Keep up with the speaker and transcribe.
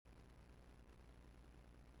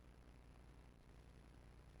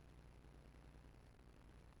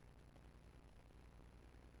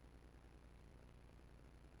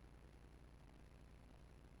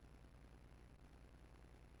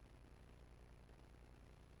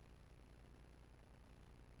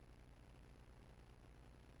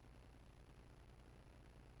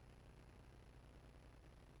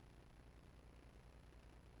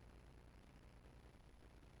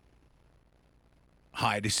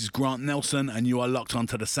Hi, this is Grant Nelson, and you are locked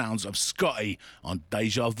onto the sounds of Scotte on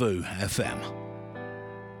Deja Vu FM.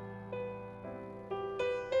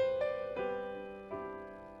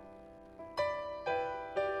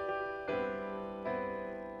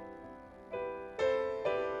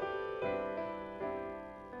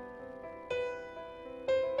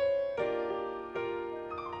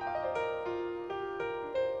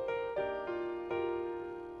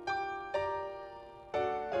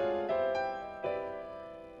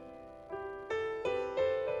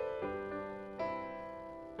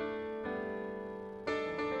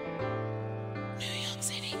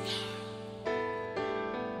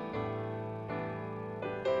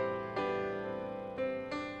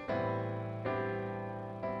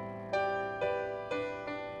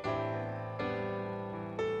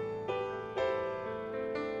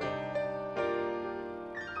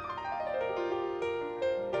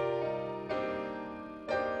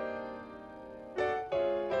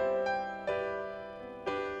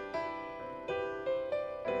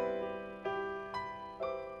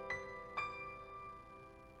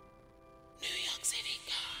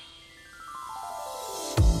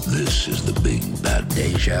 This is the big bad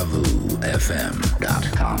Deja Vu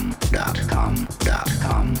FM.com.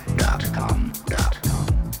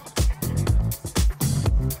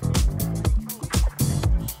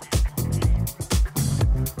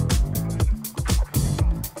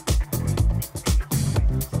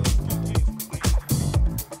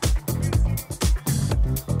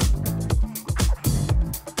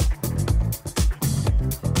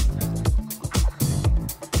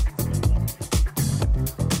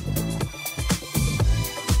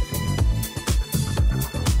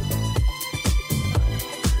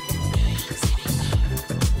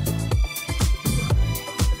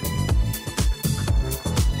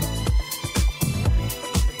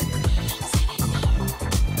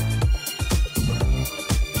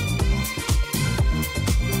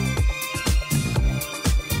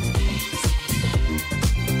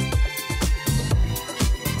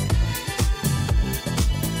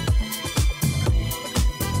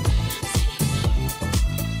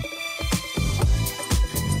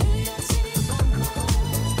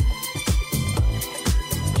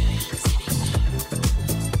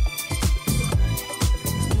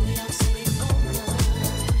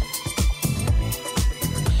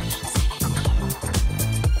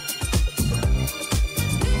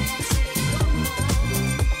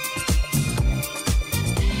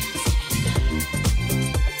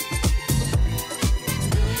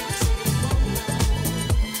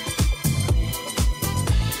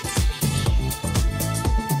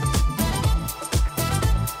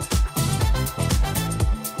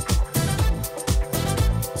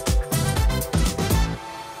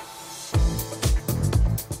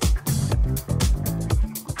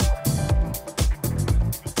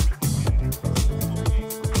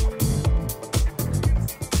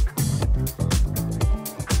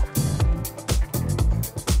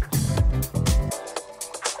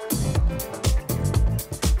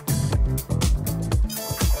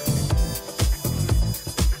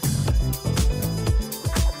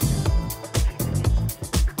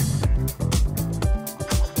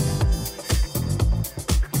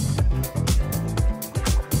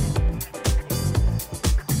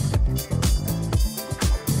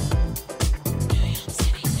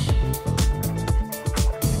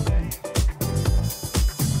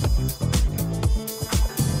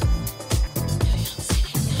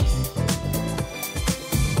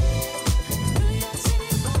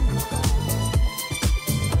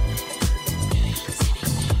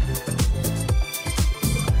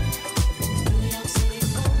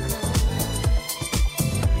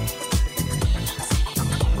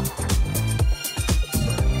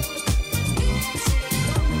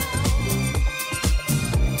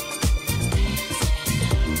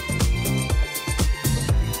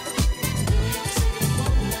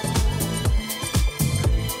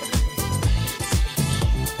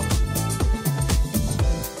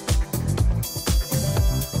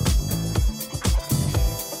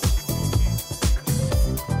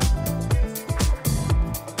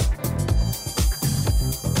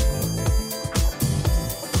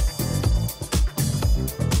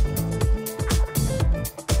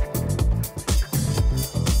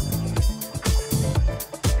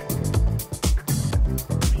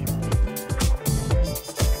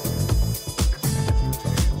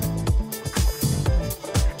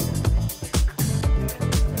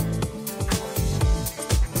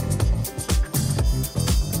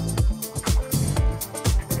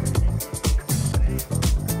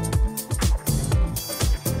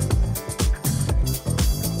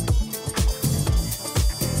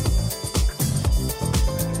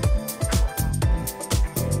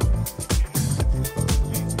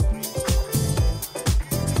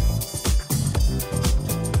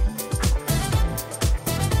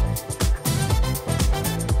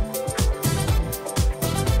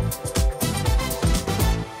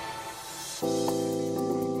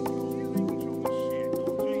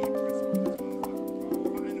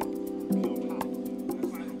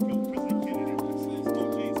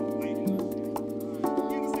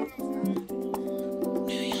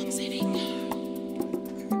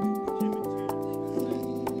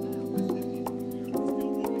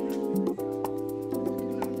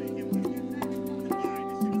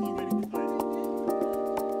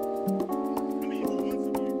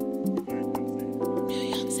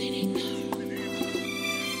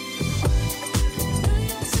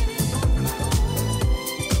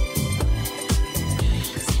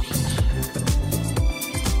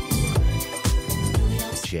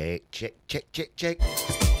 check.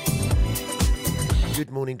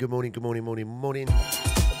 Good morning.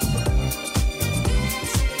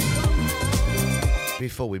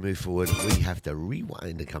 Before we move forward, we have to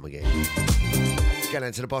rewind and come again. Going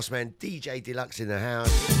out to the boss man, DJ Deluxe in the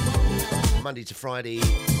house. Monday to Friday,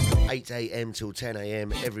 8 a.m. till 10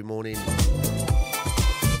 a.m. every morning.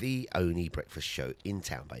 The only breakfast show in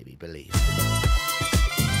town, baby, believe.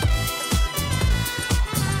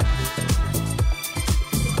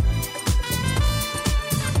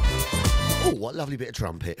 Oh, what a lovely bit of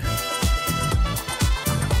trumpet.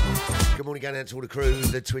 Good morning, going out to all the crew,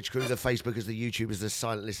 the Twitch crew, the Facebookers, the YouTubers, the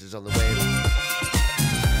silent listeners on the web.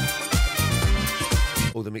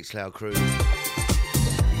 All the Mixcloud crew.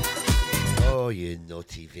 Oh, you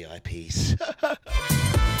naughty VIPs.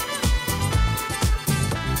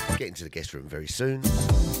 Getting to the guest room very soon.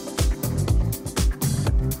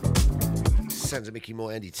 Sounds of Mickey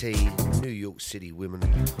Moore, Andy T, New York City women.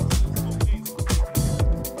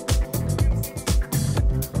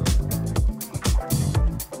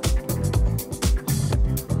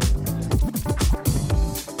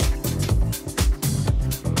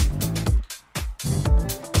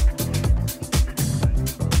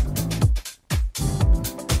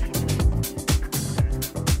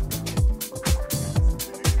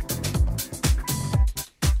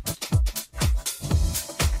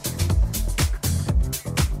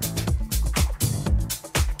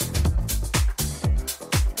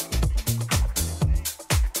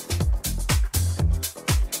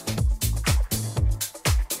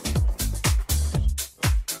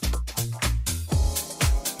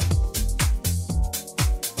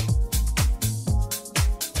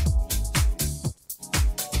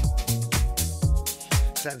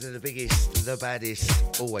 Sounds of the biggest, the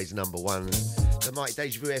baddest, always number one. The Mike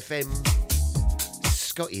Deja Vu FM.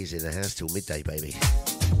 Scotte is in the house till midday, baby.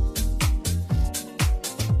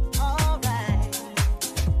 Alright.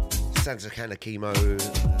 Sounds of Hannah Chemo.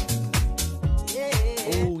 Yeah.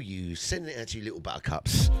 Oh, you sending it out to you little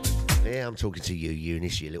buttercups. Yeah, I'm talking to you,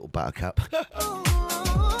 Eunice, you little buttercup.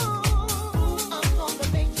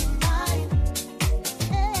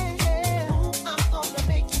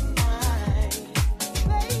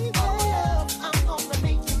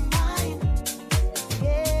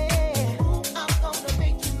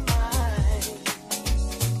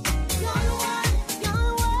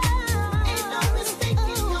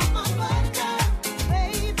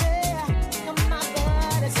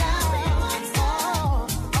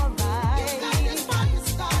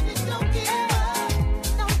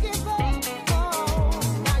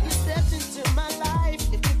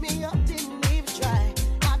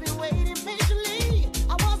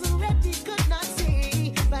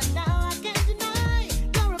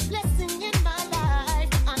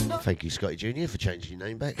 Thank you, Scotty Jr., for changing your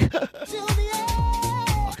name back. I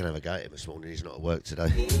can have a go at him this morning. He's not at work today.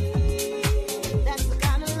 That's the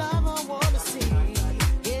kind of love I want to see. So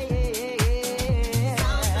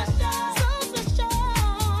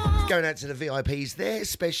special. Going out to the VIPs, they're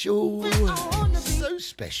special. So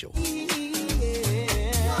special.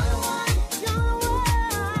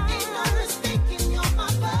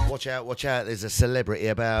 Watch out, there's a celebrity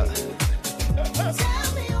about.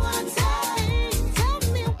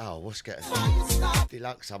 Oh, what's going on?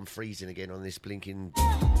 Deluxe, I'm freezing again on this blinking.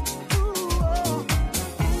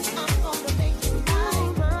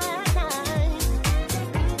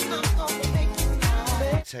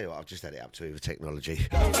 Tell you what, I've just had it up to with technology.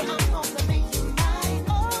 I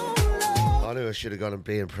knew I should have gone and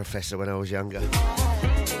been a professor when I was younger.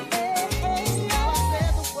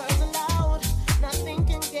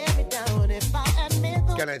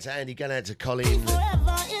 Going out to Andy, going out to Colin.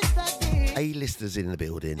 A-listers in the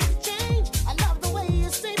building.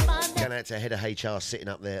 Going out to head of HR sitting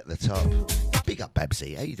up there at the top. Big up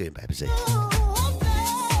Babsy. How you doing, Babsy?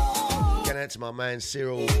 Going out to my man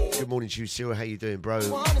Cyril. Good morning to you, Cyril. How you doing, bro?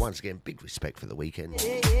 Once again, big respect for the weekend.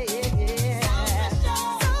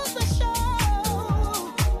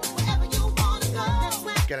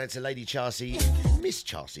 Going out to Lady Charcy. Miss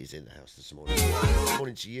Charcy's in the house this morning. Good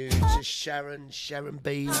morning to you, to Sharon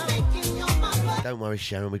B. Don't worry,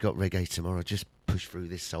 Sharon, we got reggae tomorrow. Just push through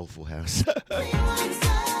this soulful house.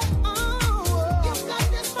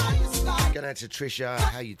 Going out to Trisha.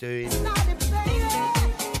 How you doing?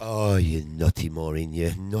 Oh, you naughty Maureen,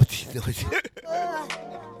 you naughty.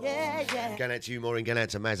 Going out to you, Maureen. Going out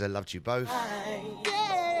to Maz. I loved you both.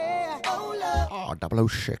 Oh,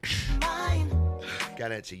 006.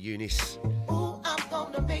 Going out to Eunice. Ooh, I'm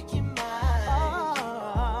gonna make you mine.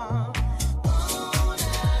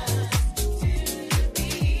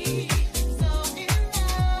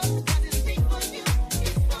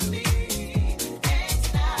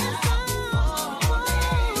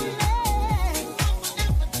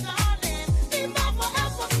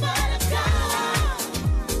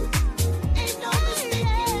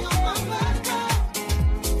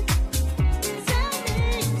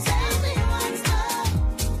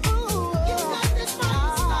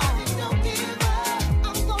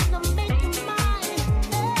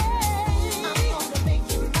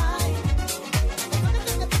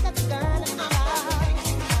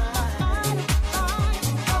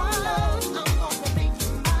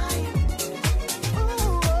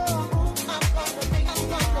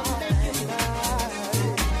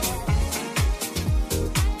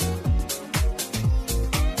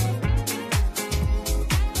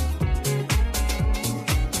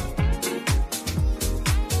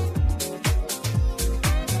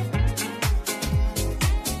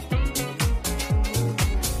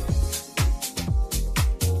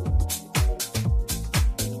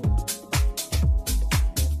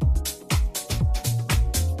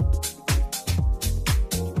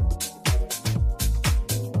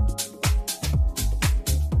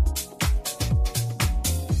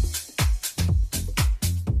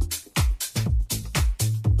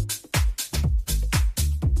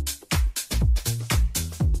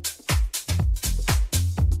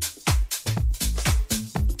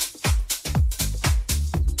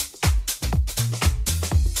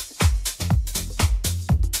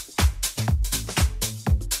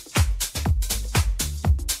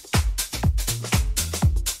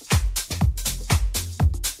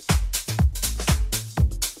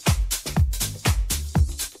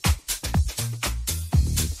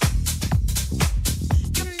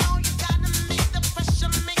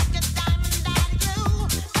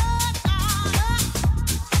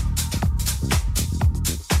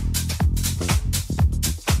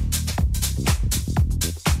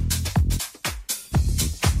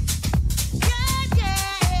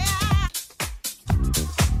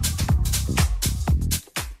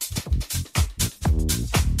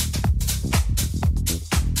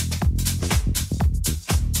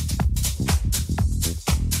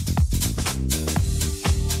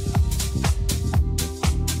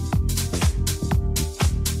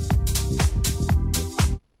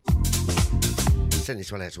 Send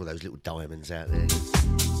this one out to all those little diamonds out there.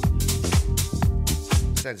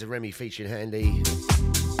 Sounds of Remy featuring Handy.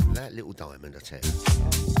 That little diamond, I tell you.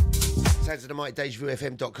 Sounds of the mighty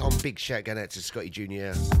DejaVuFM.com. Big shout going out to Scotty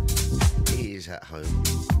Jr. He is at home,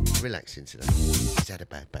 relaxing today. He's had a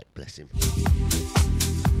bad back, bless him.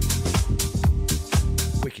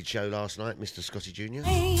 Wicked show last night, Mr. Scotty Jr.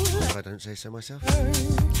 If I don't say so myself.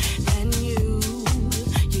 And you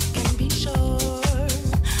can be sure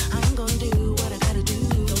I'm gonna do what I gotta do.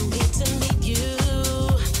 Don't need to lead you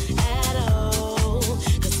at all.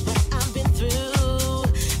 'Cause what I've been through,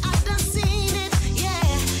 I've done seen it,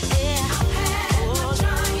 yeah. I've had my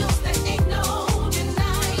trials, there ain't no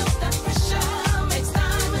denial. That pressure makes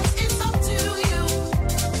diamonds, it's up to you.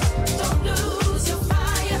 Don't lose your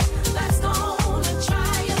fire, that's gonna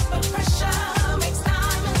try it. But pressure makes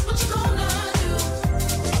diamonds, what you gonna do?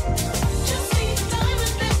 Just be the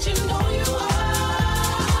diamond that you know you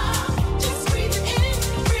are. Just breathe it in,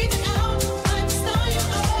 breathe it out, like the star you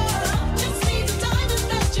are. Just be the diamond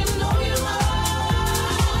that you know you are.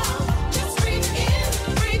 Just breathe it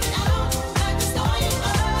in, breathe it out, like the star you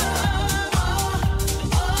are.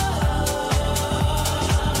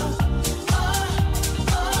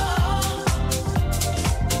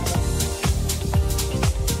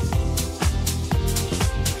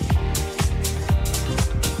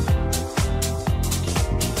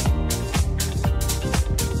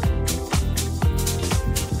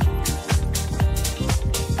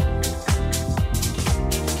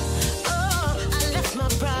 I left my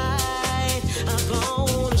pride up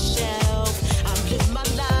on a shelf. I've lived my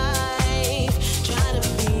life trying to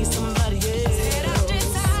be somebody else. Said I've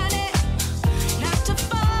decided not to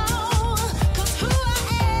fall, 'cause who I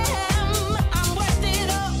am, I'm worth it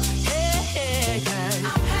all.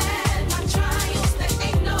 I've had my trials, there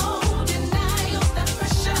ain't no denial. That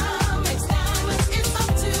pressure makes diamonds, it's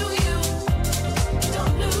up to you.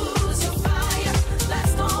 Don't lose your fire,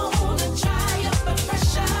 that's gonna try it. But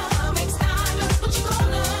pressure makes diamonds, what you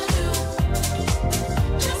gonna do?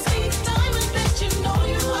 Just be the diamond that you know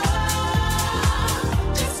you are.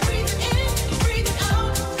 Just breathe it in, breathe it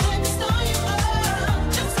out, like the star you are.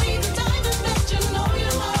 Just be the diamond that you know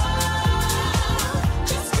you are.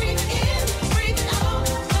 Just breathe it in, breathe it out,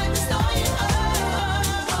 like the star you are.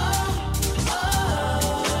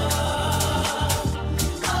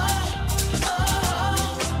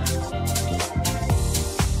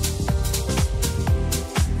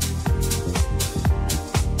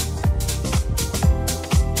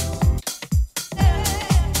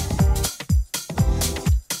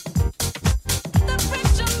 The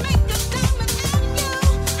pressure make a diamond out of you.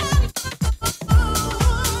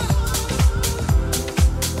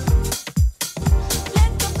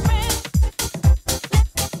 Let the pressure,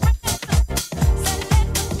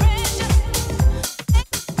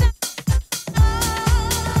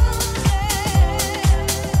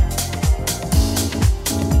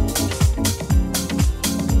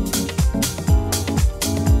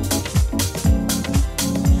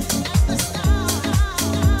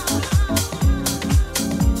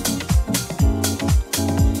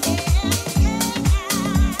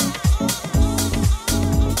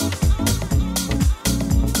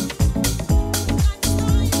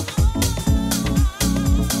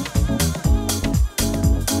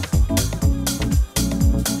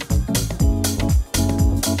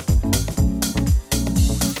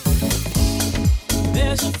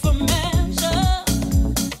 measure for measure,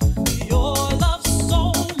 your love so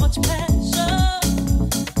much pleasure,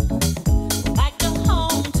 like a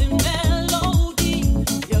haunting melody.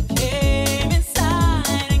 You came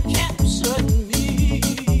inside and captured me,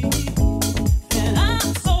 and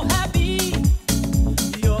I'm so happy.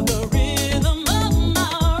 You're the rhythm of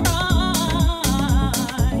my rhyme.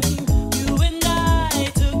 You and I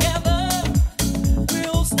together,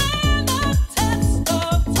 we'll stand the test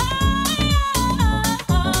of time.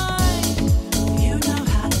 You know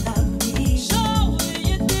how to love me, sure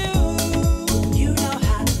you do. You know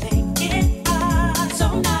how to make it right, so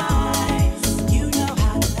nice. You know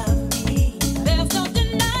how to love me, there's no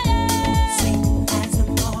denying. Sweet as a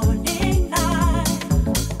morning light.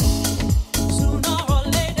 Sooner or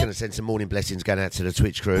later, Gonna send some morning blessings going out to the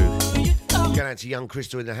Twitch crew. you come. Going out to young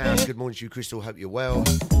Crystal in the house. Good morning to you, Crystal. Hope you're well.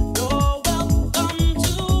 You're welcome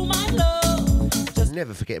to my love. Just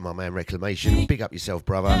Never forgetting my man Reclamation. Big up yourself,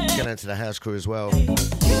 brother. Going out to the house crew as well. you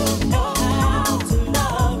know how to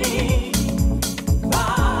love me,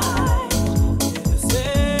 right? In a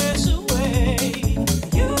special way.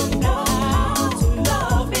 You know how to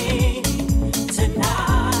love me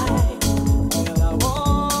tonight. Well, I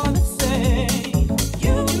wanna say,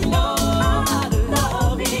 you know how to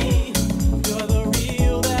love me. You're the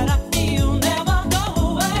real that I feel, never go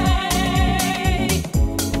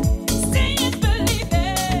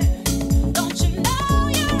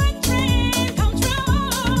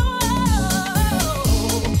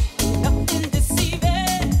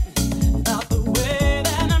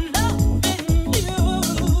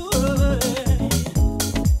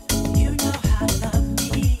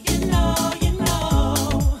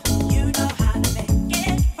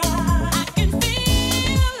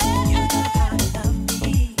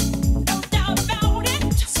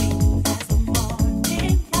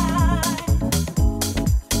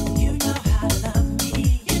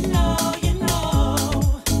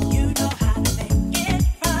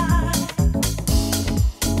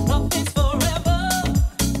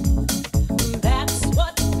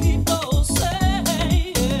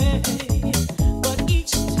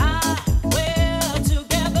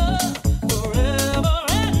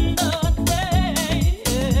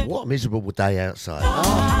miserable day outside.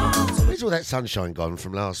 Oh, where's all that sunshine gone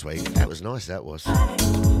from last week? That was nice, that was.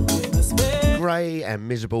 Grey and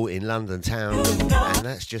miserable in London town, and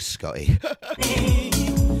that's just Scotty.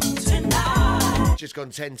 Just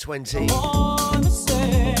gone 10:20.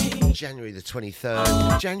 January the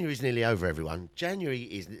 23rd. January's nearly over, everyone. January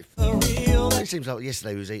is... It seems like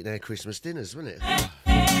yesterday we was eating our Christmas dinners, wasn't it?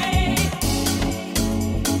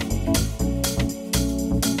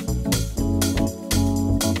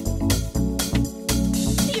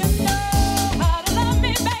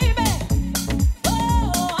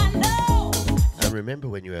 Remember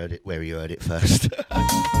when you heard it, where you heard it first.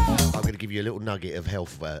 I'm going to give you a little nugget of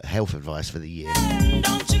health advice for the year. If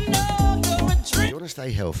you want to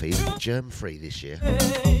stay healthy, germ-free this year,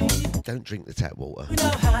 don't drink the tap water.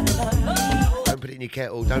 Don't put it in your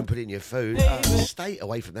kettle, don't put it in your food. Stay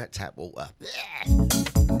away from that tap water. You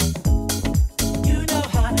know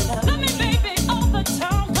how to love me, baby, all the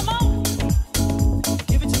time. Come on,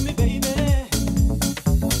 give it to me, baby.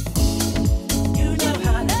 You know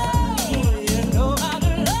how to love me. You know how to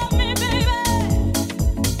love me, baby.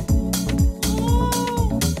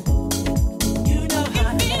 Ooh, you know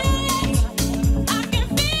how to love me. I can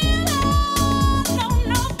feel it.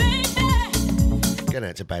 No, baby. Going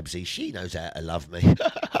out to Babsy, she knows how to love me.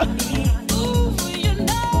 Ooh, you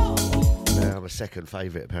know. I'm a second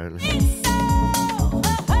favourite, apparently.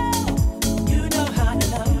 You know how to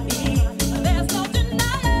love me. There's no denying.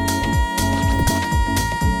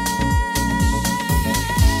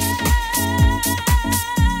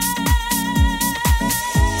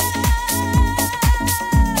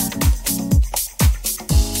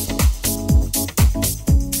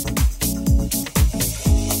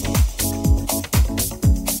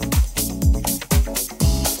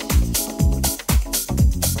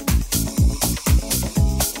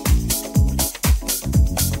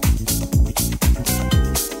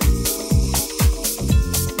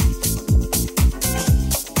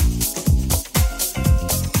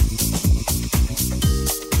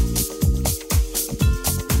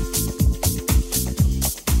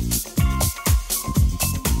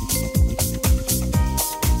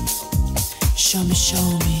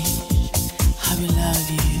 Show me how we love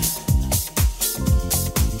you.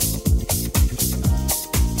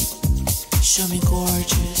 Show me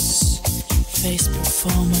gorgeous face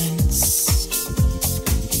performance.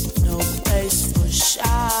 No place for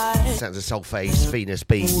shy. Sounds of Soulface, Venus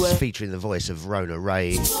Beats, featuring the voice of Rona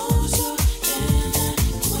Ray.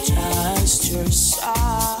 Just your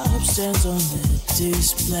substance on the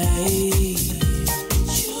display.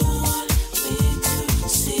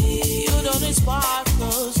 Only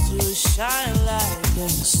sparkles to shine like a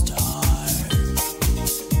star.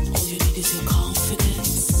 All you need is your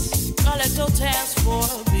confidence. A little test for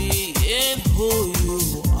being who you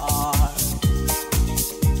are.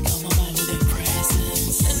 Come on with your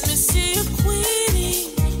presence. Let me see you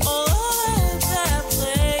queenie all over that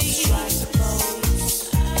place. Strike the pose.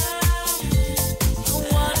 I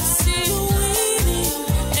wanna see you winning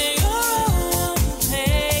in your own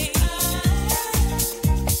pace.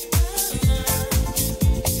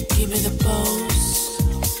 Give me the pose,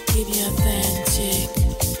 keep me authentic.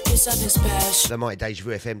 It's something special. The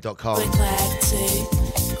MyDejaVuFM.com. Eclectic,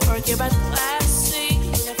 quirky but classy.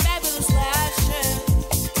 With a fabulous lashes,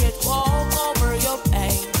 can't walk over your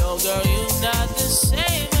pain. No girl, you're not the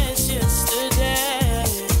same as yesterday.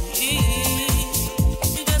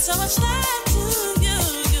 You got so much left to you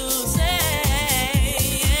say.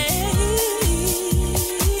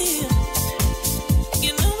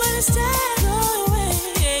 You know what it's time.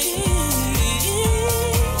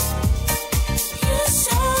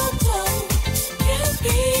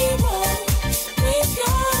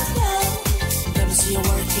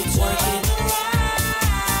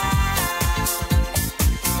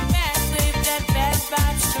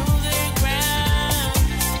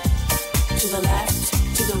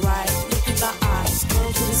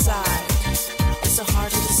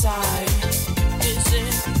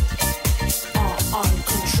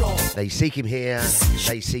 They seek him here,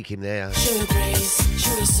 they seek him there.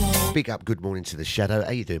 Big up, good morning to the Shadow. How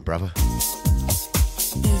you doing, brother?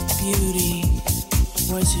 If beauty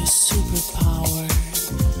was your superpower,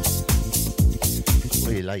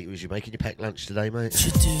 Well, you're late. Was you making your packed lunch today, mate? what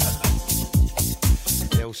you do?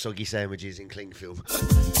 Little soggy sandwiches in Clingfield.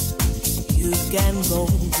 You can go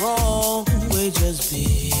wrong with just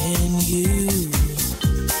being you.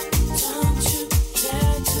 Don't you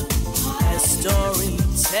dare to hide. As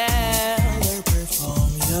storyteller,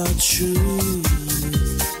 perform your truth.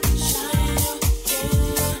 Shine your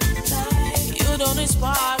inner light. You don't need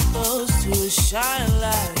sparkles to shine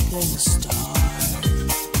like a star.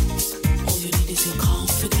 All you need is your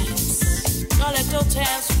confidence. there's no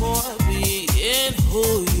chance for being who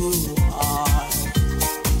you are.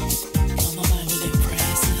 On my mind with your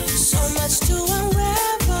presence. So much to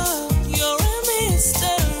unravel. You're a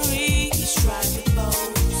mystery. Strike the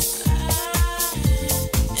pose.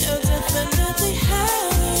 You definitely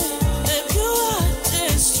have it if you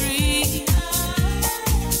artistry.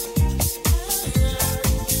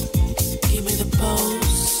 Give me the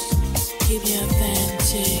pose. Keep me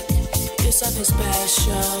authentic. You're something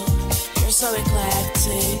special. You're so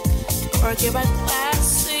eclectic. Work it by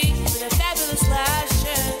classy. With a fabulous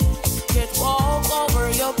lashes. Can't walk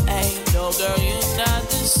over your pain. No, girl, you're not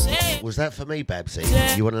the same. Was that for me, Babsy?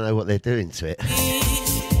 You want to know what they're doing to it?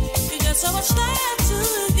 You got so much left to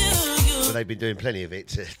you. Well, they've been doing plenty of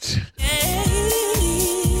it.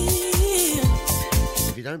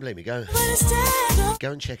 If you don't believe me, go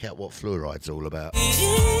and check out what fluoride's all about.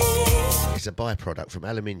 It's a byproduct from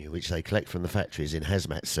aluminium which they collect from the factories in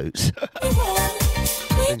hazmat suits.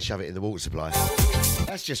 Then shove it in the water supply.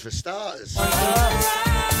 That's just for starters.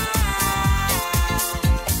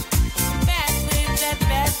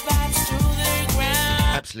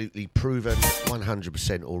 Absolutely proven,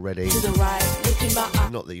 100% already. To the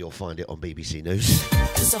right, not that you'll find it on BBC News.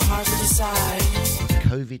 It's so hard to decide.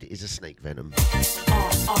 COVID is a snake venom.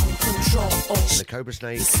 Control. The cobra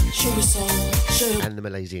snake and the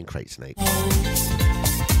Malaysian crate snake.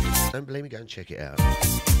 Don't believe me? Go and check it out.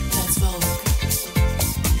 That's Vogue.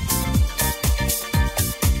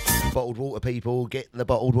 Bottled water, people, get the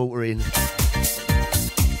bottled water in.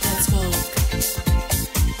 That's Vogue.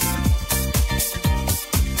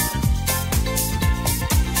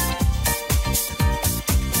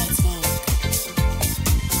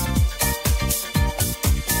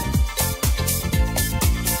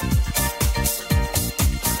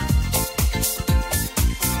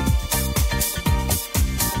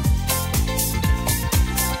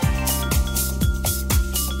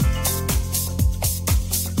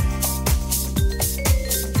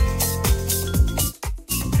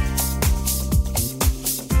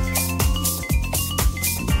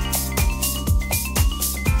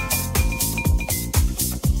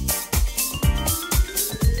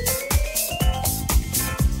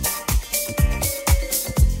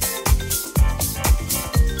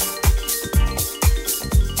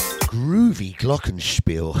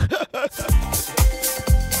 Glockenspiel.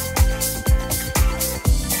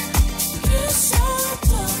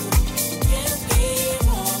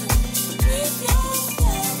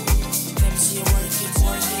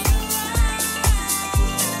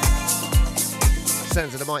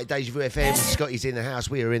 Sounds of the mighty Deja Vu FM. Scotty's in the house.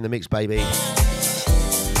 We are in the mix, baby.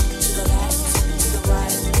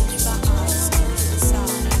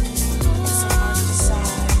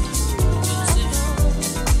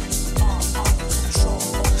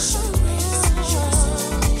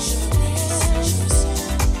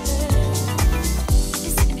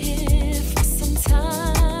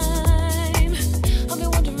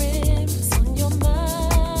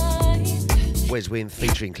 Win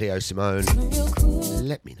featuring Cleo Simone.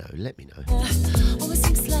 Let me know. Always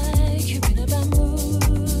seems like you're in a bad mood.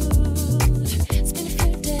 It's been a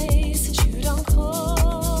few days since you don't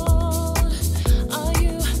call. Are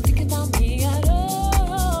you thinking about me at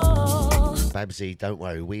all? Babsy, don't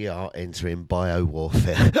worry, we are entering bio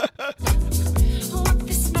warfare. What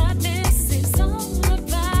this madness is all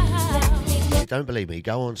about. If you don't believe me,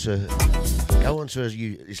 go on to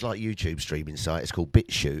it's like YouTube streaming site. It's called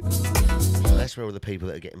BitChute. That's where all the people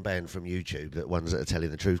that are getting banned from YouTube, the ones that are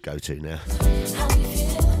telling the truth, go to now.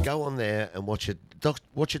 Go on there and watch a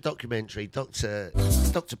documentary, Dr.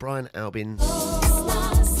 Brian Albin, and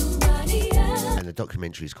the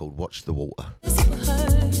documentary is called Watch the Water.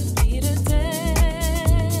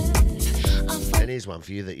 And here's one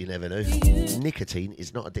for you that you never knew. Nicotine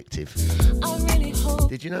is not addictive.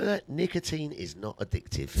 Did you know that? Nicotine is not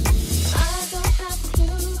addictive. I don't have a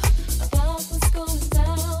clue about what's going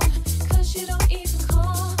down, 'cause you don't even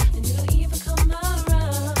call and you don't even come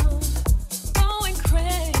around. Going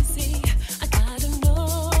crazy, I gotta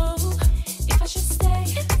know if I should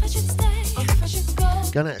stay, or if I should go.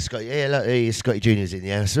 Going out to Scotty. Yeah, look, hey, Scotty Junior's in the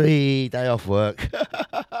house. 3 day off work.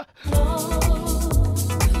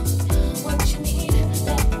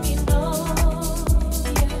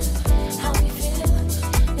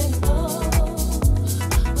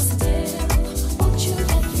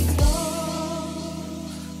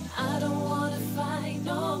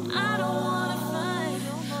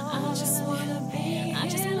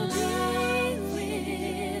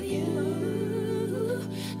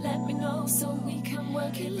 So we can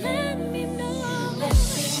work it. Let me know. Let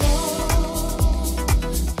me know.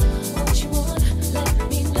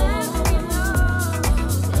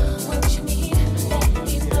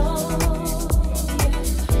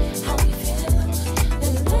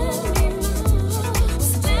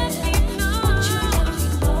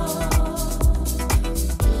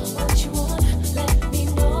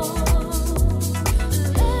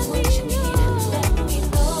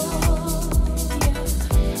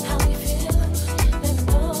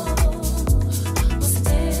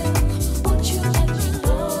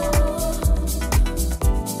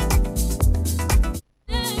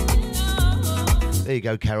 There you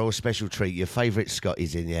go, Carol. Special treat. Your favourite Scott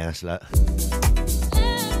is in the house, look.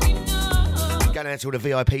 Going out to all the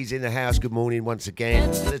VIPs in the house. Good morning once again.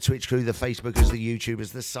 The Twitch crew, the Facebookers, the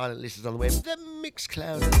YouTubers, the silent listeners on the web, the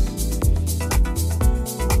Mixclouders.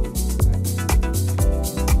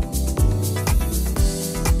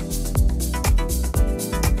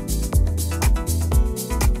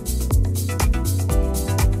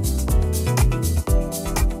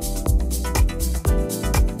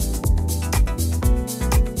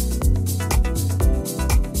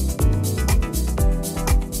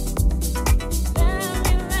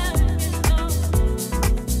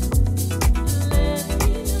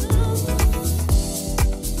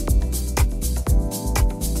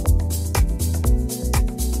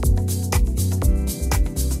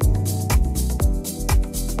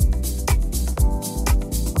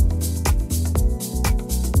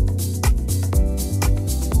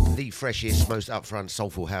 Freshest, most upfront,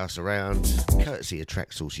 soulful house around, courtesy of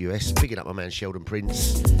Track Source US. Picking up my man Sheldon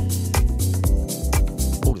Prince.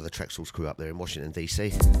 All of the Track Source crew up there in Washington,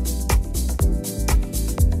 DC.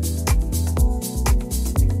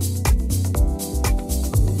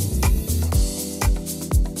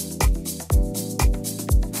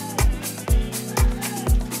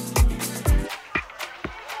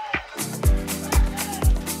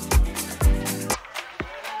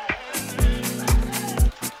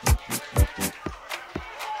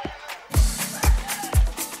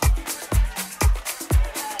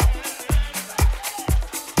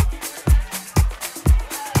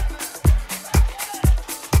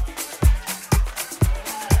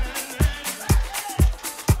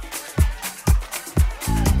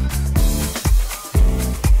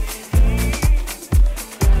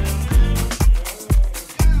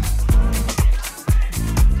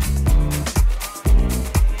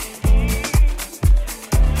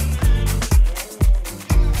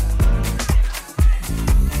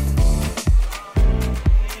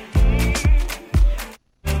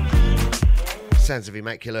 Sounds of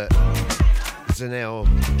Immaculate. Zanel,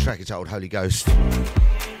 track entitled Holy Ghost.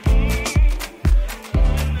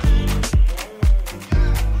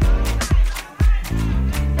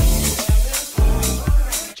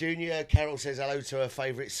 Junior, Carol says hello to her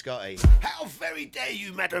favourite Scotty. How very dare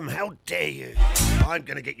you, madam, how dare you? I'm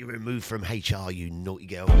going to get you removed from HR, you naughty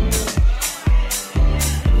girl. Do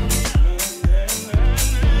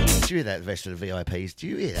you hear that, the rest of the VIPs? Do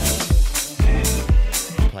you hear that?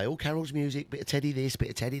 Play all Carol's music, bit of Teddy this, bit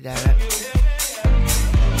of Teddy that.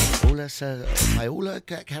 Play all her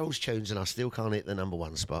Carol's tunes and I still can't hit the number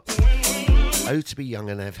one spot. Oh, to be young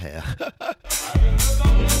and have hair.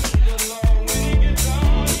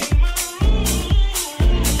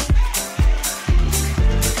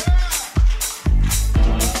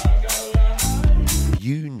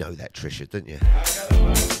 You know that, Trisha, don't you?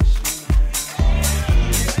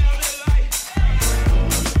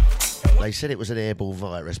 They said it was an airborne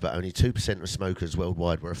virus, but only 2% of smokers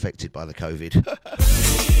worldwide were affected by the COVID.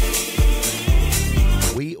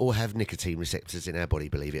 We all have nicotine receptors in our body,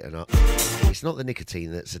 believe it or not. It's not the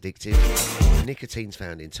nicotine that's addictive. Nicotine's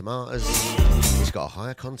found in tomatoes. It's got a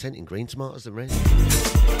higher content in green tomatoes than red.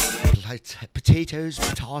 Potatoes,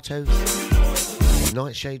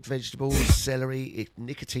 nightshade vegetables, celery.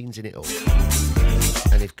 Nicotine's in it all.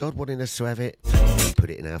 And if God wanted us to have it, He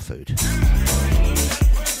put it in our food.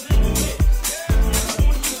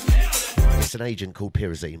 It's an agent called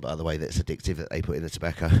pyrazine, by the way, that's addictive that they put in the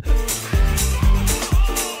tobacco.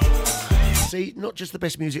 See, not just the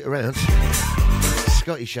best music around.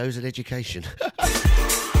 Scotty shows an education.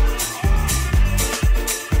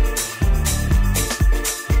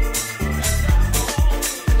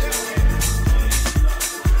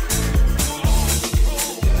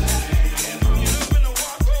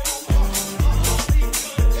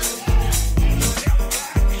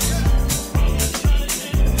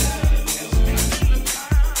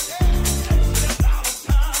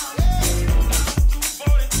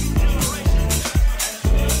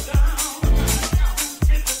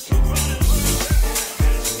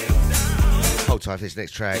 For this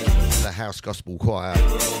next track, the House Gospel Choir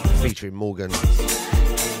featuring Morgan.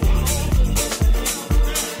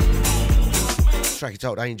 Track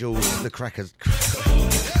entitled Angels, the Crackers.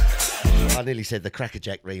 I nearly said the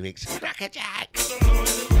Crackerjack remix. Crackerjack!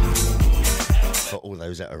 For all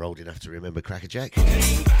those that are old enough to remember Crackerjack.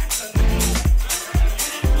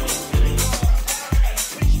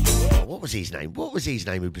 Oh, what was his name? What was his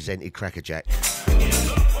name who presented Crackerjack?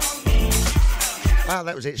 Ah,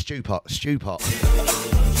 that was it, Stewpot.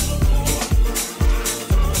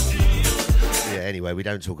 Yeah, anyway, we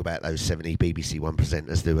don't talk about those 70 BBC One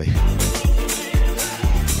presenters, do we?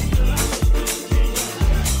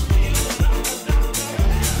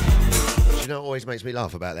 always makes me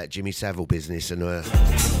laugh about that Jimmy Savile business and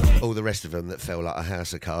all the rest of them that fell like a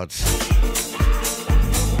house of cards.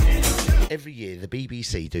 Every year the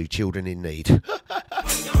BBC do Children in Need.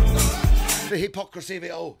 The hypocrisy of it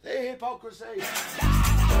all. The hypocrisy.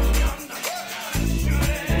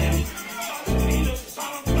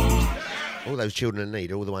 All those children in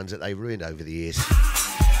need, all the ones that they ruined over the years.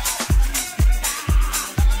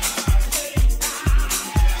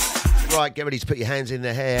 Right, get ready to put your hands in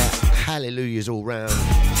the hair. Hallelujahs all round.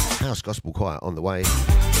 House gospel choir on the way.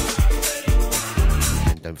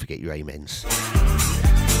 And don't forget your amens.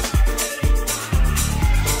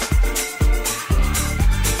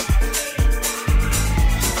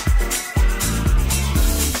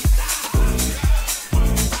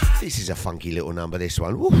 This is a funky little number, this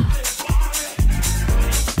one. Woo.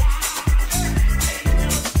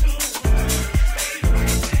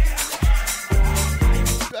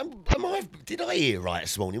 Did I hear right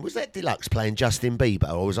this morning? Was that Deluxe playing Justin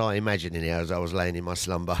Bieber, or was I imagining it as I was laying in my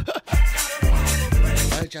slumber? I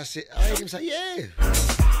heard him say, yeah,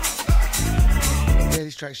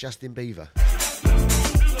 this track's Justin Bieber.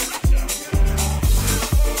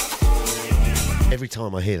 Every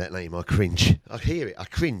time I hear that name, I cringe. I hear it, I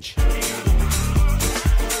cringe. I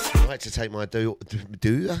had to take my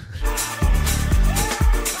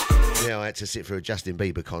Yeah, I had to sit for a Justin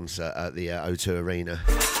Bieber concert at the O2 Arena.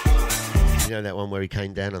 You know that one where he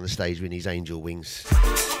came down on the stage with his angel wings?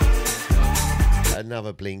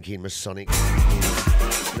 Another blinking Masonic.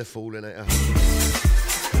 The falling at her.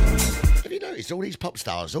 Have you noticed all these pop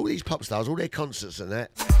stars, all their concerts and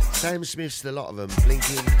that? Sam Smith's, a lot of them,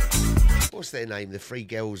 blinking. What's their name? The three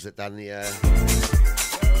girls that done the...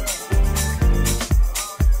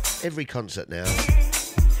 Every concert now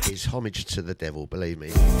is homage to the devil, believe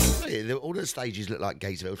me. Oh, yeah, all the stages look like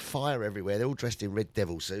gates of hell. Fire everywhere. They're all dressed in red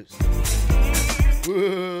devil suits.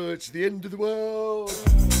 Whoa, it's the end of the world.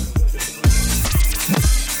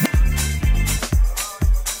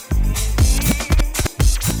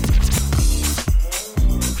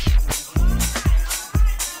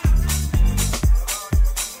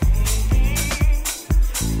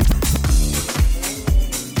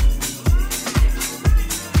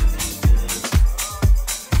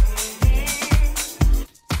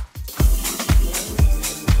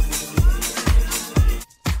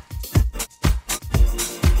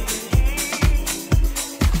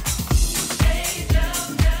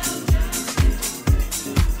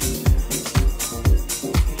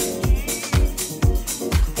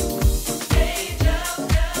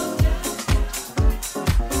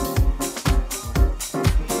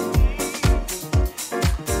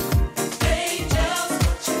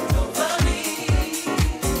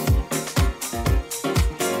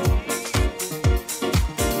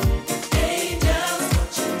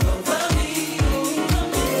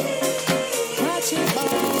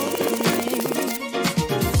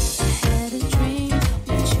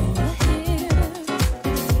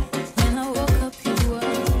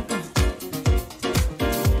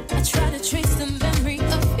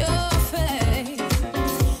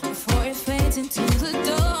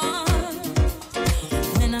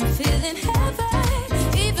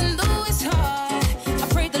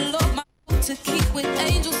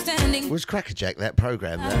 Crackerjack, that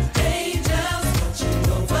programme I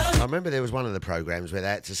remember there was one of the programmes where they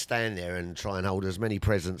had to stand there and try and hold as many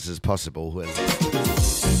presents as possible. And what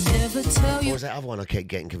was that other one I kept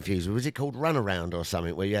getting confused with? Was it called Runaround or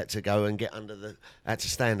something, where you had to go and get had to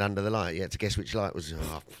stand under the light? You had to guess which light was...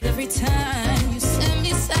 Oh. Every time you send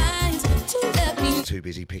me signs to let me... Too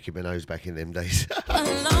busy picking my nose back in them days.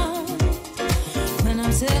 Alone, when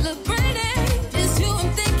I'm celebrating, it's you I'm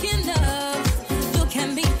thinking of.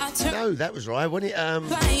 No, that was right. When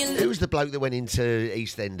it was the bloke that went into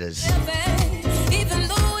EastEnders.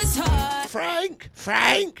 Frank.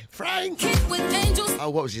 Oh,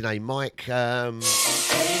 what was his name? Mike. Come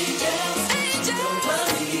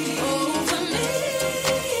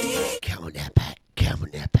on now, Pat. Come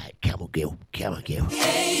on, Gil.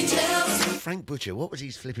 Frank Butcher. What was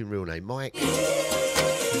his flipping real name? Mike.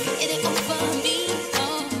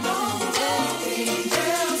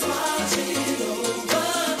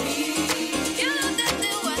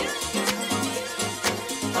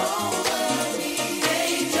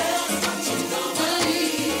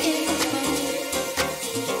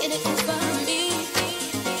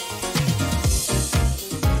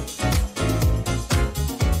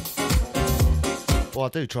 Well, I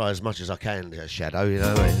do try as much as I can, Shadow, you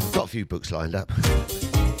know. I've got a few books lined up.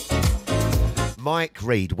 Mike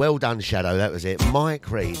Reed. Well done, Shadow. That was it. Mike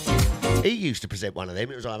Reed. He used to present one of them.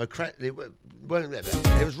 It was either it was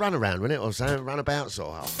Runaround, wasn't it? Or something, Runabouts,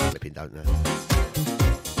 or I flipping don't know.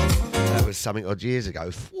 That was something odd years ago.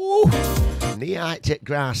 Woo! Neartic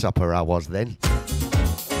grasshopper I was then.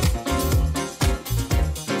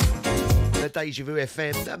 The Deja Vu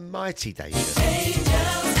FM, the mighty Deja.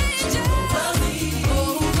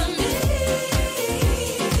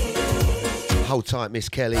 Hold tight, Miss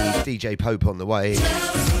Kelly. DJ Pope on the way.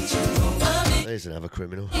 There's another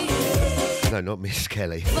criminal. No, not Miss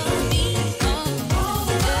Kelly.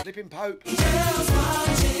 Flipping Pope.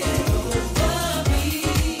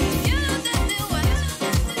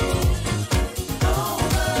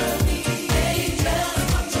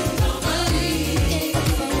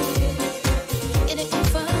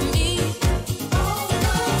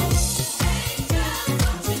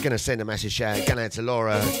 Gonna send a massive shout. Going out to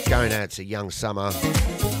Laura. Going out to Young Summer.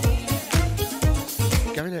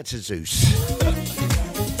 Going out to Zeus.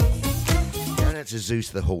 Going out to Zeus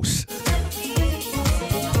the horse.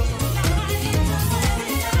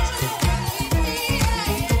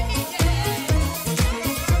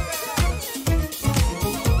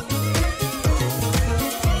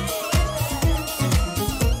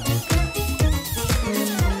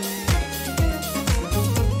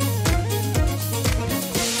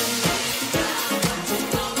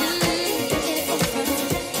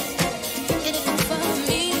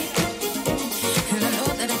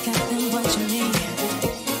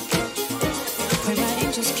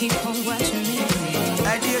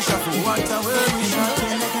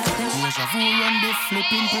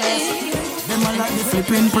 Flipping place, them are like the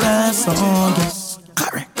flipping place. Oh yes,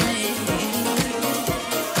 correct.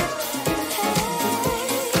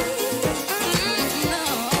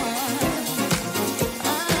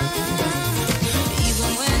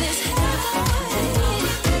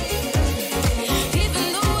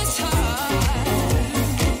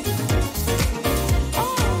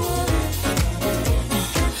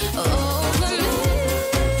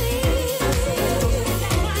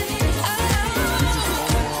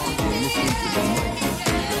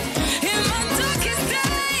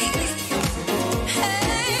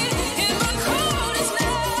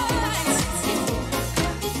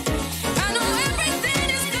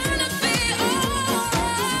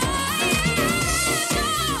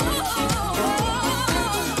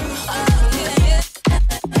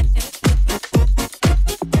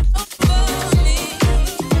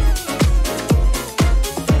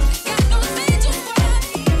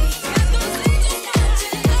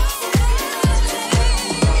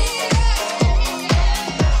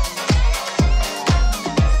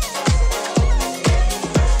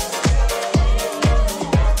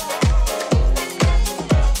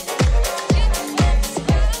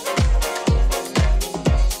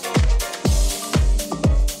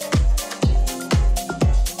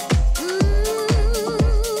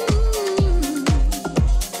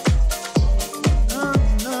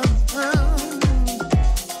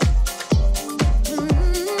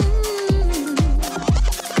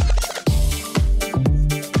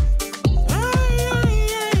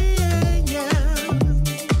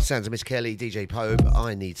 Sounds of Miss Kelly, DJ Pope.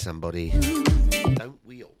 I need somebody. Don't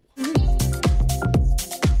we all?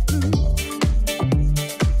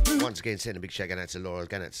 Once again, send a big shout out to Laura,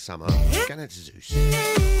 going out to Summer, going out to Zeus.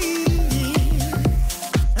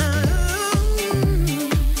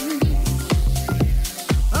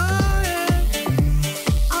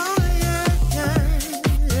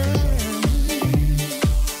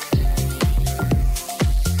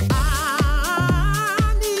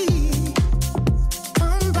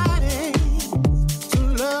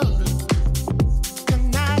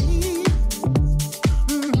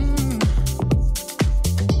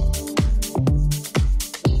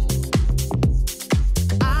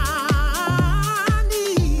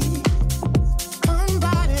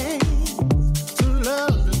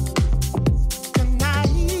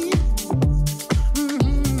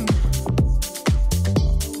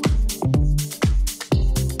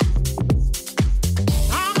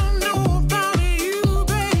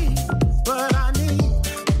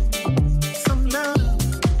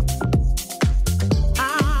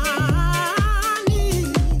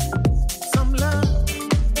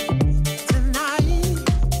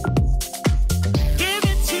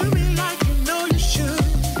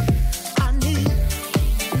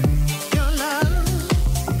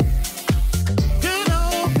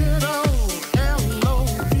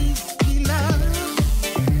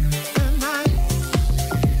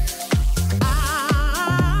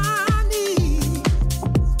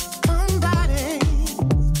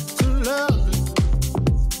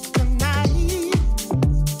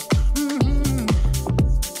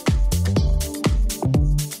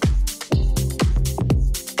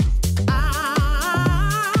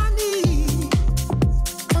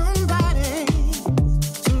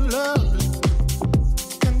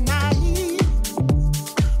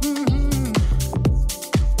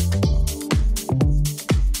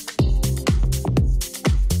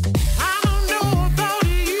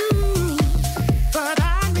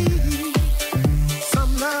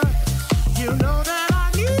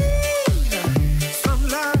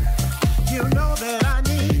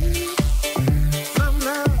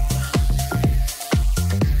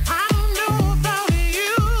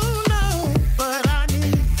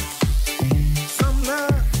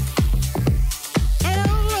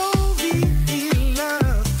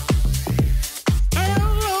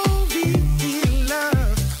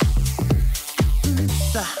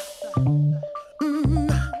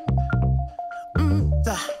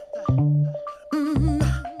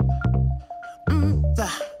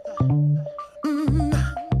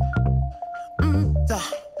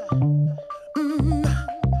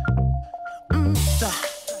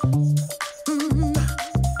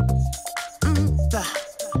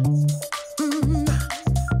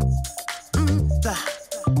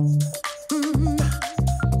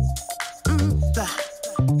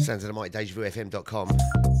 website, DejaVuFM.com.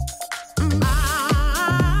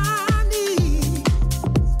 I need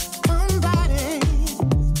somebody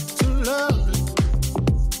to love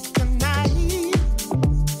tonight.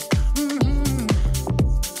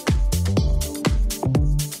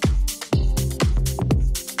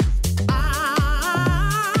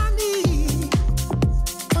 I need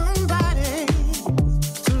somebody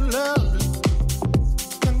to love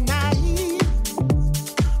tonight.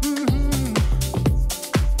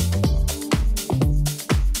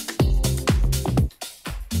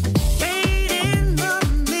 Late in the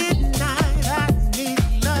midnight, I need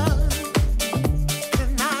love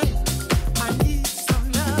tonight. I need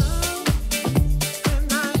some love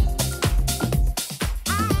tonight. I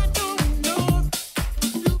don't know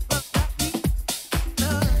you, but I need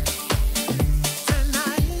love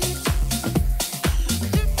tonight.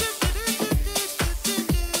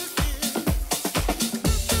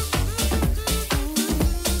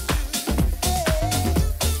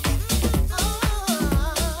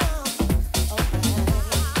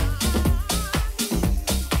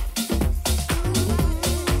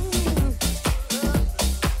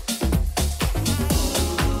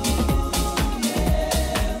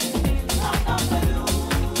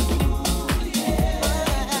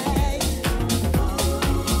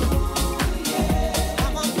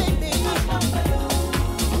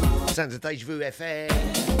 Sounds of Deja Vu FM.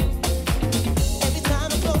 Every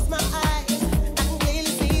time I close my eyes, I can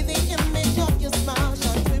clearly see the image of your smile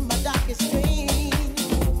shine through my darkest dreams.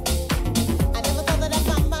 I never thought that I'd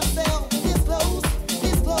find myself this close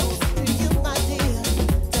to you, my dear.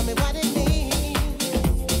 Tell me what it means.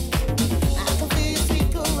 I can feel your sweet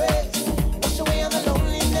caress, wash away all the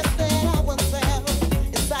loneliness that I once felt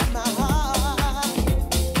inside my heart.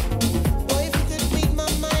 Boy, if you could read my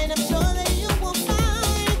mind, I'm sure that you will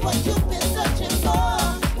find what you've been searching for.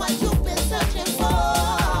 What you've been searching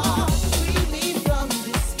for. Free me from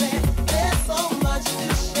despair. There's so much to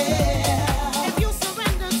share. If you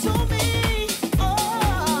surrender to me,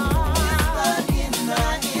 whisper in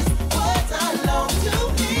my ears words I long to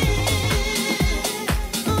hear.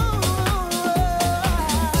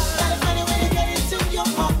 Gotta find a way to get into your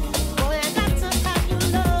heart. Boy, I got to have your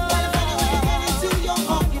love. Gotta find a way to get into your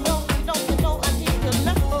heart. You know, I need your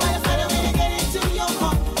love. Gotta find a way to get into your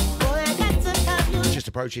heart. Boy, I got to have your Just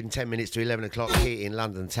approaching 10 minutes to 11 o'clock here in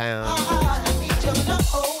London town. heart. I need your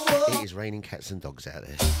love. It is raining cats and dogs out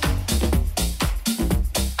there.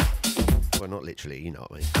 Well, not literally, you know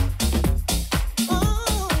what I mean.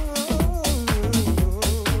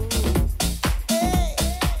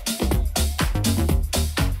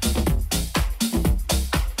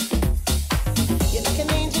 You're like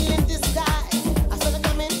an angel in disguise. I feel like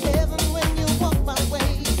I'm in heaven when you walk my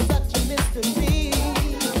way. Such a mystery.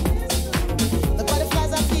 The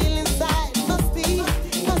butterflies I feel inside must be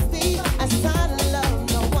a sign of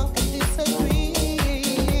love. No one can disagree.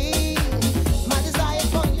 My desire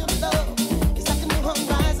for your love is like a new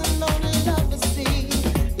horizon on a lover's sea.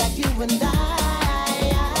 Like you and I.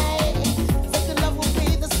 Second love will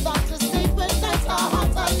be the start to sacred nights. Our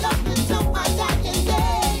hearts are loved until my dying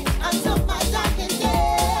day. Until my dying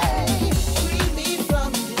day. Free me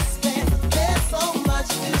from despair. There's so much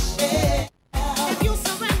to share. If you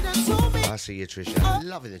surrender to me, I see you, Trisha.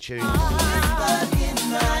 Loving the tune. whisper in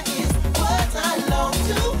my ears words I long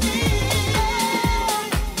to hear.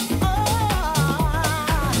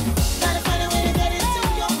 Gotta find a way to get into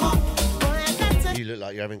your heart. Boy, I got to You look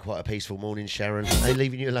like you're having quite a peaceful morning, Sharon. Are they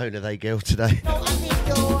leaving you alone, are they, girl, today? know I need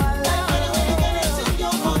your love. Gotta find a way to get into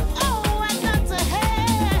your heart. Oh, I got to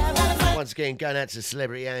have. Gotta find Once again, going out to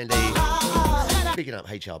Celebrity Andy. Picking up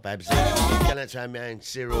HR Babs. Going out to our man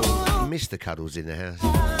Cyril. Mr. Cuddles in the house. a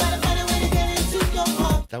way to get into your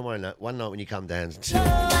heart. Don't worry, no, one night when you come down,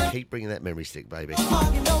 Cyril, keep bringing that memory stick, baby. You know, I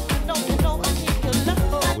need your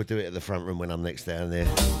love. We'll do it at the front room when I'm next down there.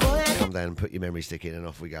 Boy, Come down and put your memory stick in and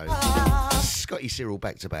off we go. Scotty Cyril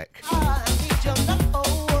back to back. I need your love.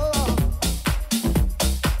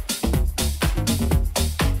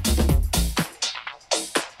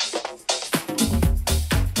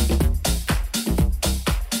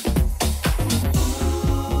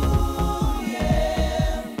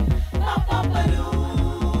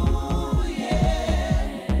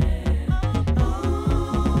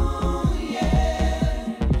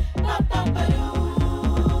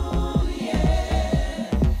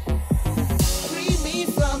 Free me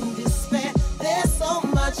from despair. There's so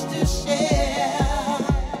much to share.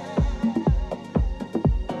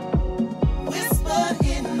 Whisper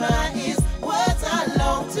in my ears words I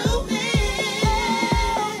long to hear.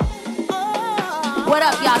 What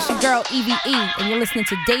up, y'all? It's your girl EVE, and you're listening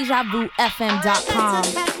to DejaVuFM.com.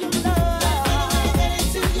 Get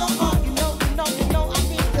into your heart.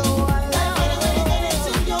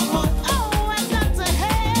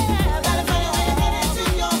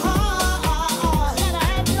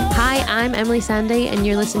 I'm Emily Sandy, and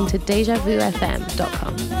you're listening to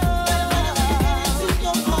DejaVuFM.com.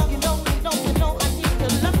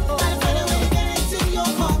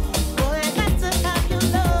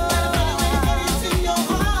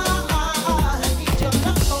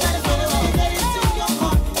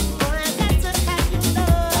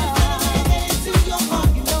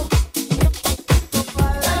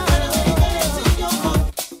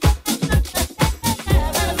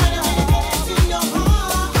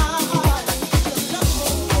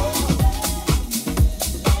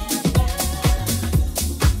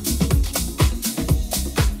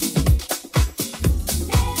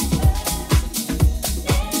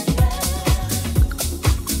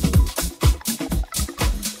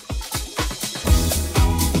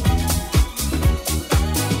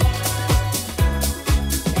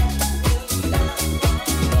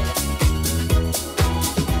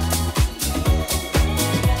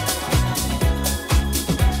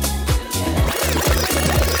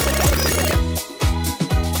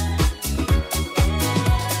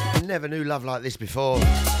 Never knew love like this before.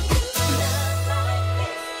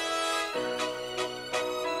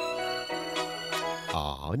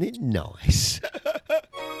 Oh, isn't it nice?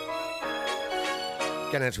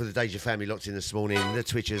 Going out to the Deja family locked in this morning. The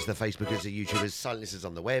Twitchers, the Facebookers, the YouTubers, silent listeners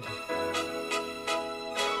on the web.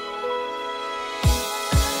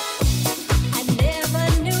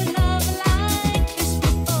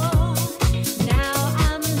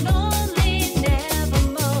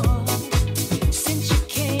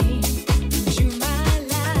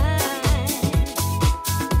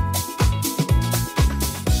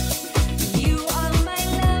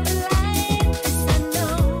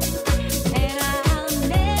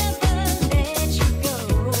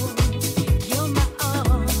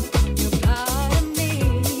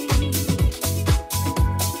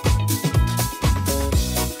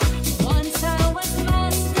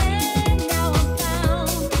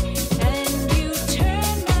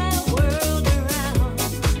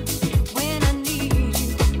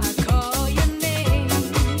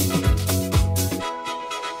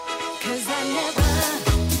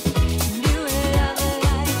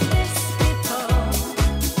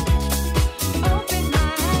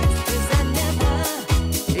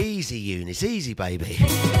 It's easy, baby.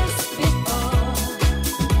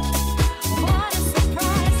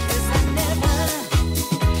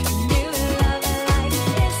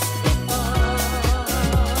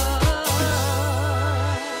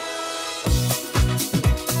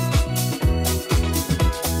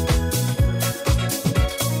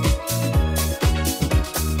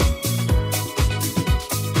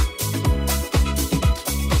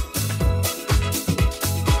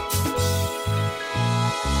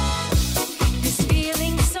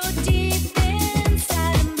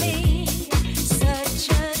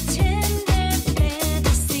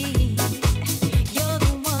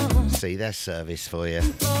 That's service for you.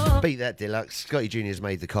 Beat that, Deluxe. Scotty Jr.'s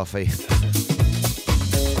made the coffee.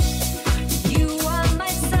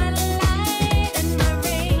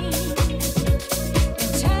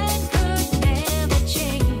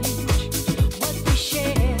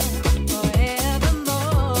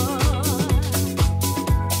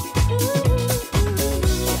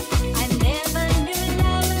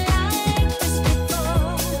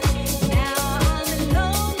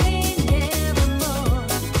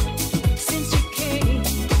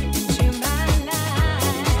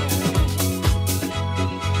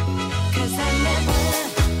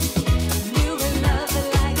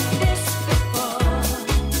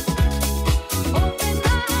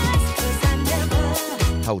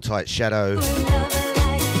 Hold tight, Shadow.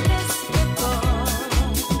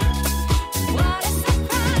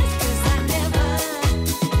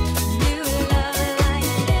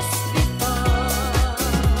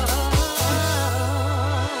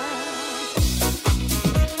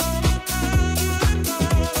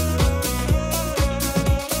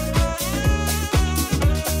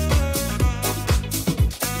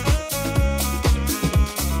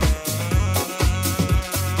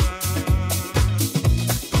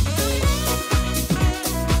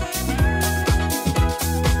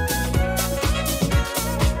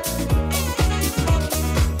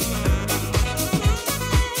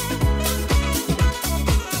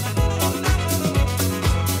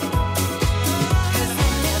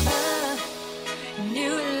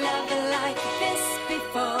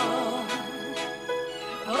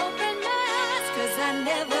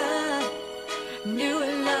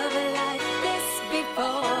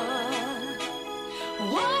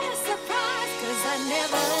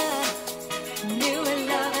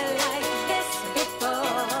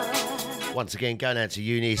 Once again, going out to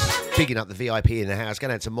Eunice, bigging up the VIP in the house,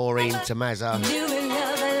 going out to Maureen, to Mazza.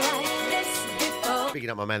 Picking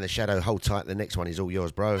up my man, The Shadow. Hold tight. The next one is all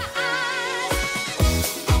yours, bro.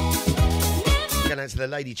 Going out to the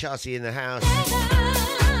lady Chelsea in the house.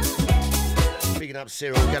 Picking up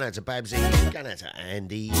Cyril. Going out to Babsy. Going out to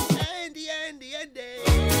Andy. Andy.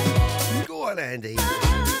 Go on, Andy.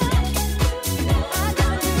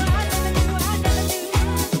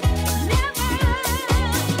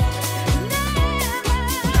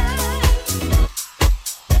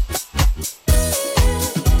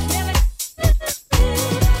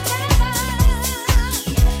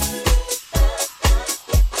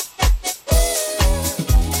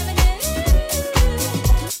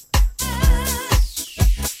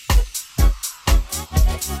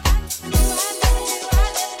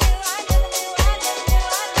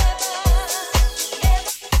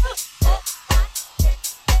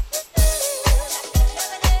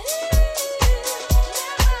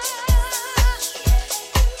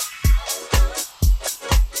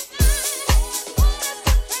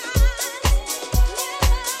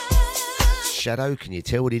 Shadow, can you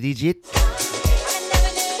tell what it is yet?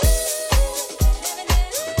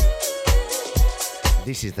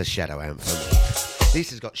 This is the Shadow anthem.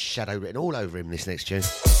 This has got Shadow written all over him, this next tune.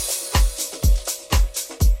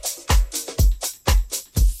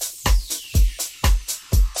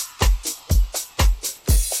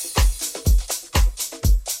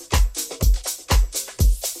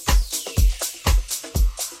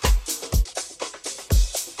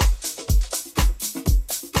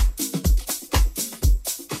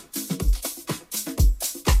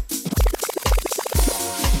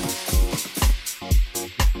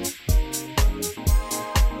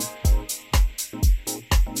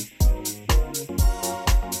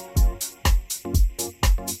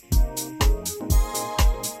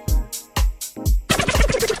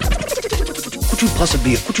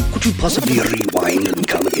 Could you possibly rewind and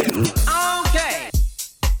come again? Okay.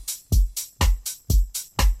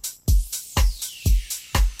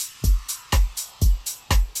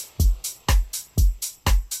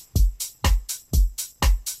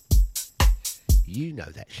 You know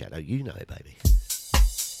that, Shadow. You know it, baby.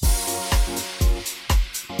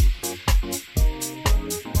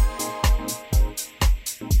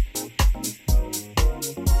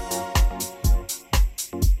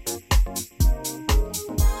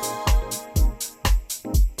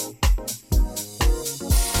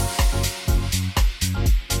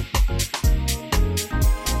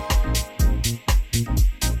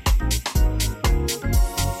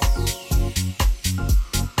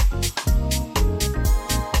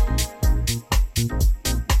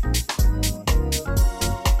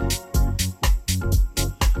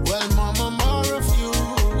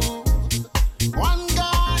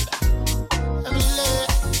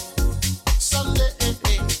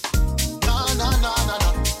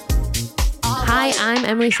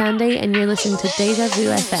 Sandy, and you're listening to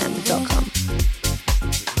DejaVuFM.com.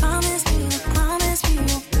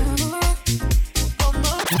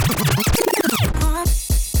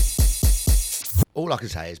 All I can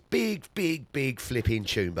say is big flipping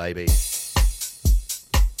tune, baby.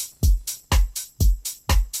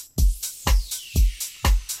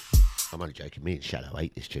 I'm only joking. Me and Shadow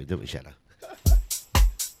hate this tune, don't we, Shadow?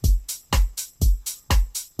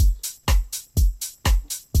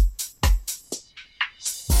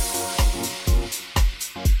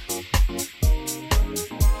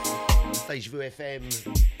 Deja Vu FM.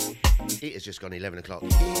 It has just gone 11 o'clock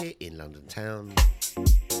here in London town.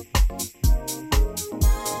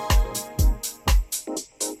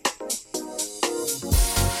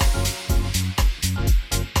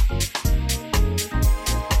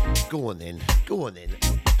 Go on then.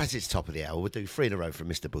 As it's top of the hour, we'll do 3 in a row from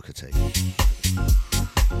Mr. Booker T.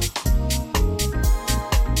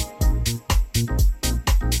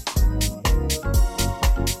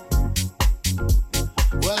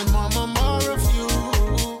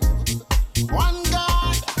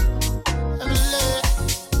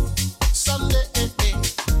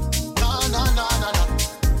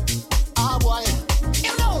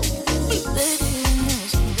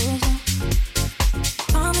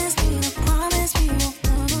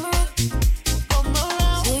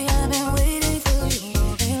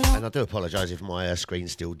 I do apologise if my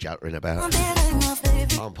screen's still juttering about.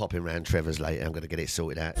 I'm popping round Trevor's later. I'm going to get it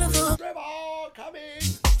sorted out. Trevor, come in!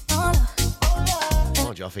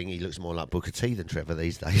 Mind you, I think he looks more like Booker T than Trevor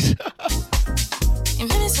these days. I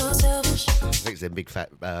think it's them big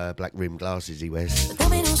fat black rimmed glasses he wears.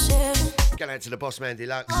 Going out to the boss man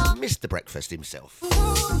deluxe, Mr. Breakfast himself.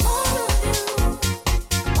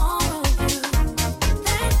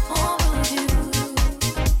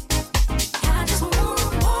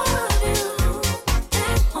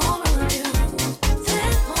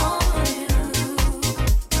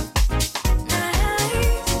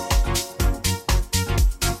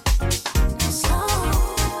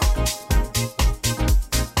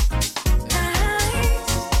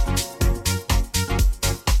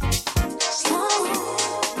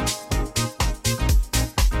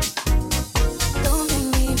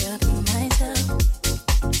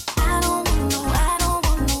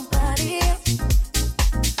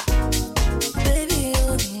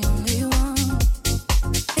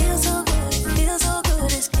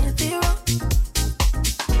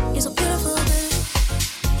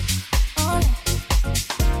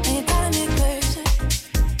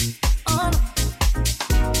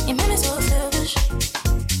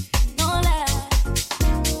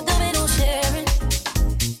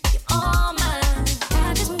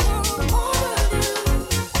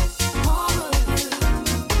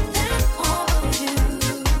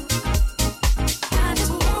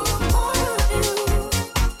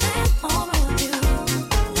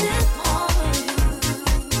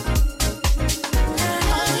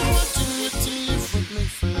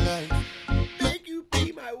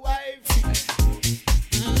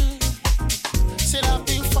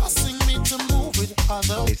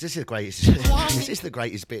 This is the greatest. This is the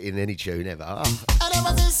greatest bit in any tune ever. Oh. I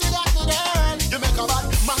never see that girl. You make a bad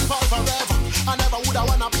man fall forever. I never woulda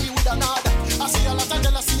wanna be with another. I see a lot of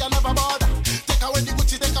jealousy, I never bother. Take away the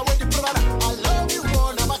Gucci, take away the Prada. I love you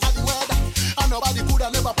more, no matter the weather. And nobody coulda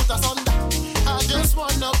never put us under. I just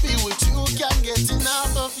wanna be with you, can't get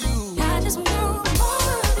enough of you. I just want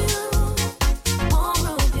more of you, more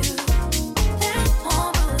of you, and more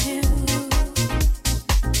of you.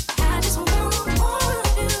 I just want more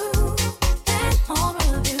of you, and more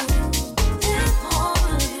of you, and more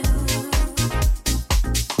of you.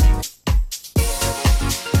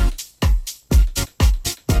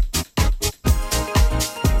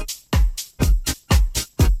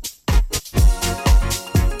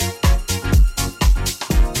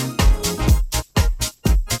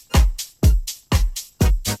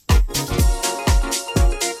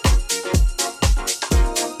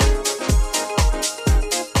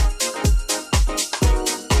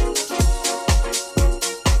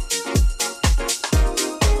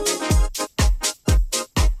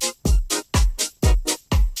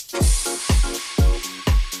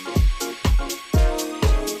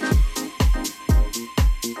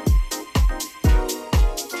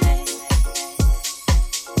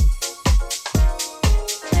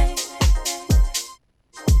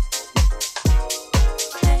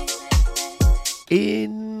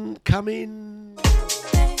 Incoming.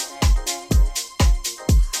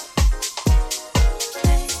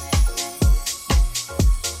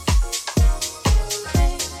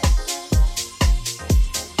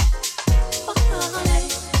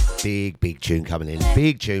 Big tune coming in.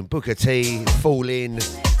 Big tune. Booker T, Fall In,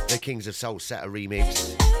 the Kings of Soul Satter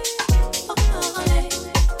remix.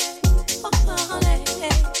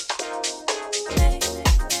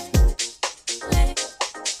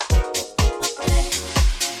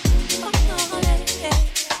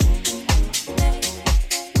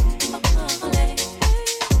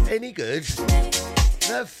 Any good?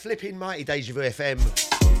 The flipping mighty Deja Vu FM.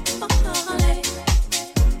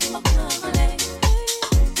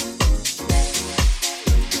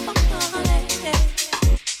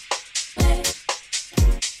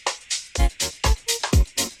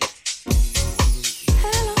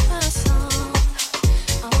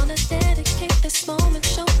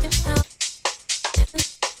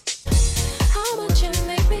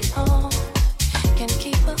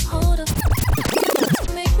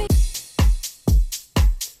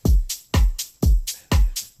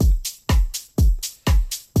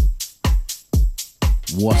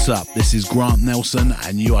 What's up? This is Grant Nelson,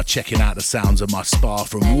 and you are checking out the sounds of my spa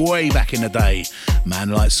from way back in the day, man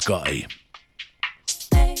like Scotte.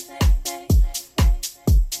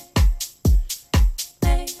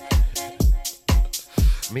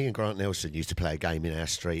 Me and Grant Nelson used to play a game in our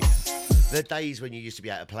street. The days when you used to be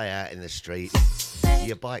able to play out in the street,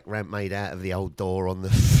 your bike ramp made out of the old door on the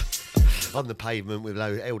on the pavement with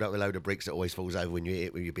held up with a load of bricks that always falls over when you hit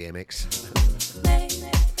it with your BMX.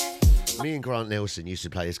 Me and Grant Nelson used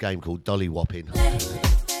to play this game called Dolly Whopping,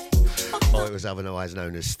 or it was otherwise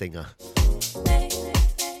known as Stinger.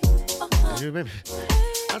 Do you remember?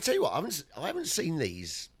 I'll tell you what, I haven't seen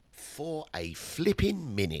these for a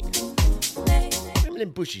flipping minute. Remember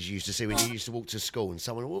them bushes you used to see when you used to walk to school, and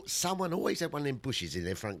someone always had one of them bushes in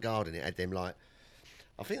their front garden. It had them like,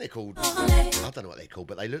 I think they're called, I don't know what they're called,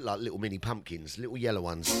 but they look like little mini pumpkins, little yellow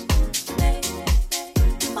ones.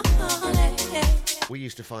 We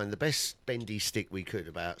used to find the best bendy stick we could,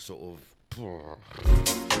 about sort of a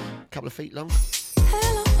couple of feet long.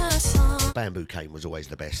 Bamboo cane was always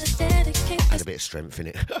the best. Had a bit of strength in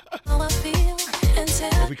it.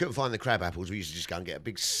 If we couldn't find the crab apples, we used to just go and get a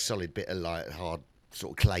big solid bit of like hard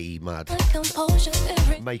sort of clayey mud,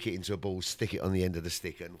 make it into a ball, stick it on the end of the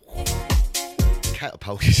stick, and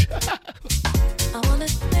catapult it. I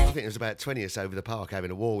think it was about 20 us over the park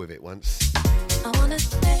having a war with it once.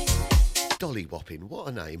 Dolly Whopping, what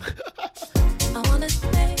a name.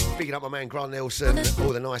 Picking up my man Grant Nelson,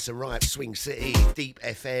 all the nice and right, Swing City, Deep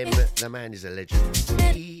FM. The man is a legend.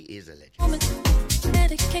 He is a legend.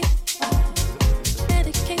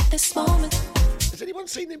 Dedicate this moment. Has anyone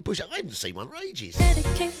seen them push? I haven't seen one for ages. I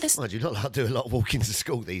do not like do a lot of walking to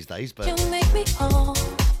school these days, but You make me whole.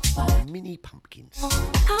 mini pumpkins.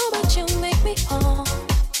 How about you make me whole?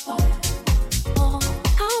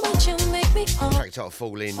 How about you make me whole? Track title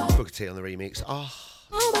Fall In, Booker T on the remix. Oh,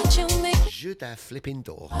 How about you make me je da flipping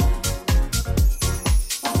door.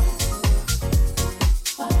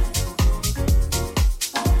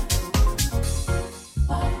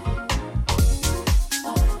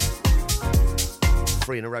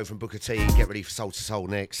 Three in a row from Booker T. Get ready for Soul to Soul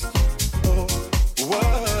next.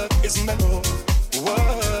 What is metal?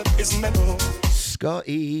 What is metal? Scotte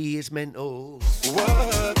is mental.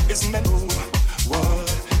 What is mental?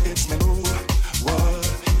 What it's mental? What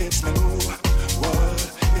it's mental?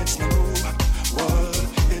 What it's mental? What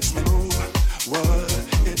it's mental? What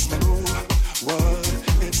it's mental? What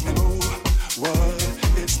it's mental? What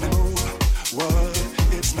it's mental? What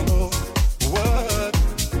it's mental? What?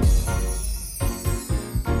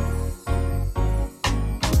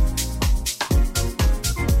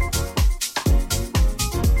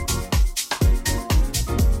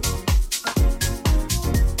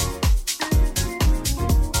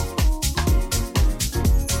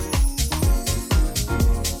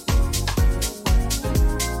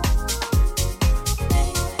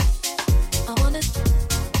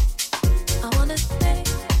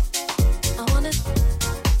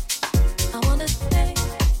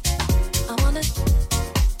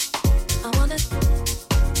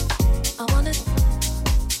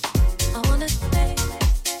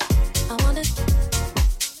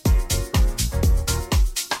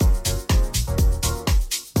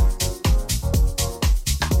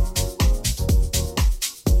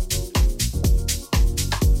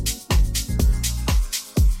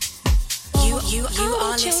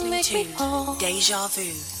 Deja Vu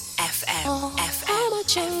FM. How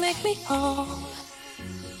much you make me whole?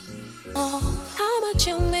 Oh, how much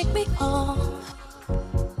you make me whole?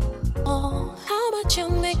 Oh, how much you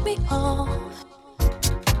make me whole?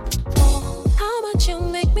 Oh, how much you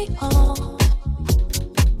make me whole?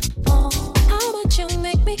 Oh, how much you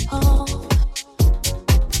make me whole?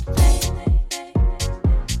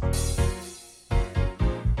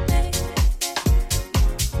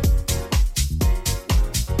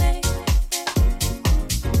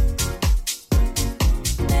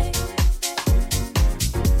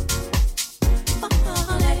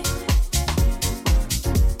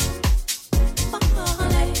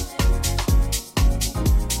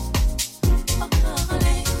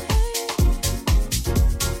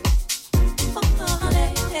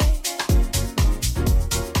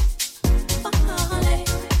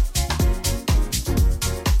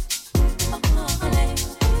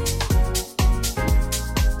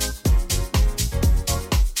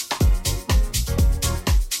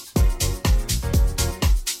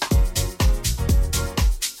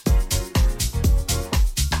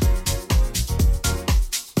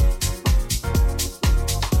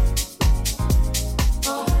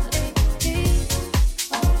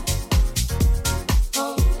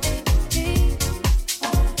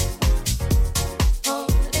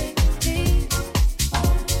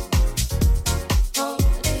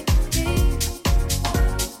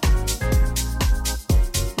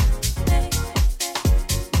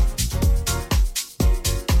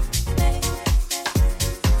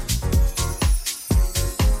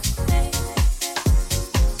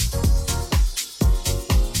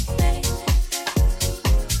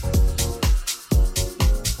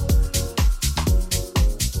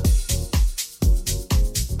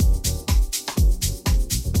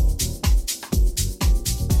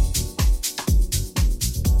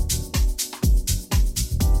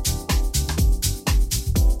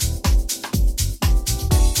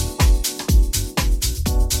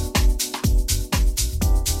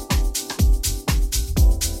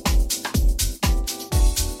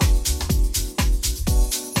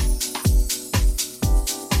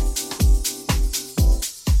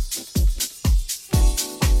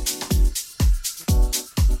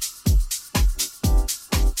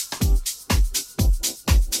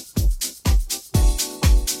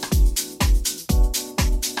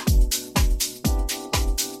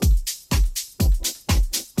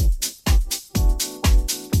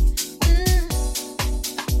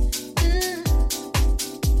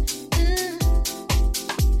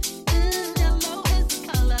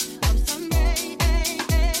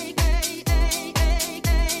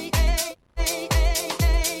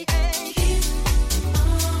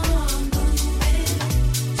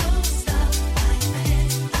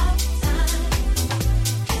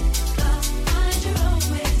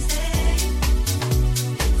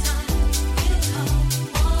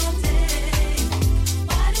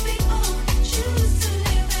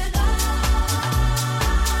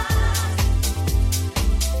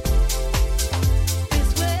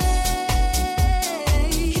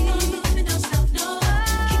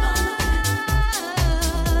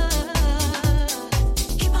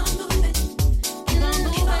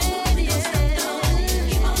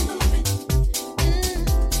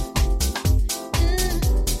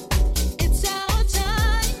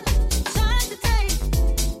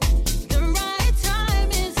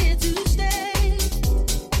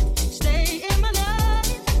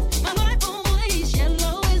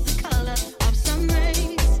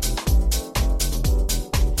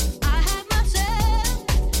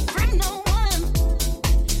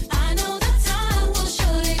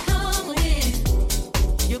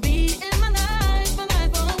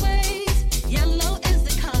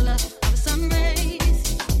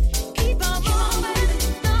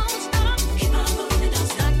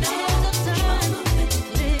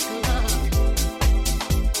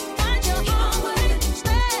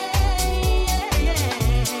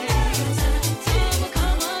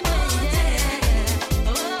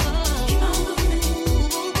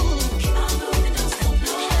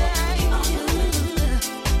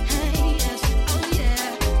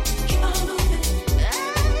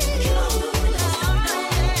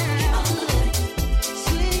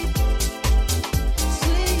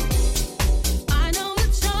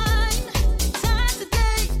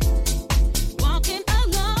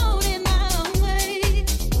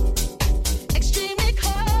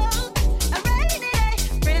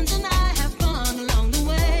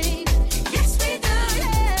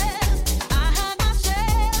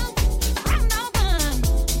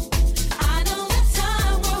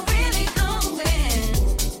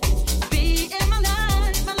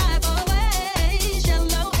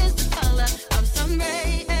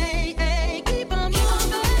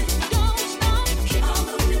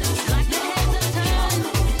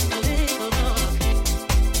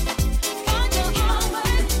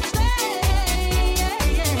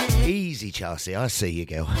 Darcy. I see you,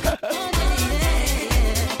 girl.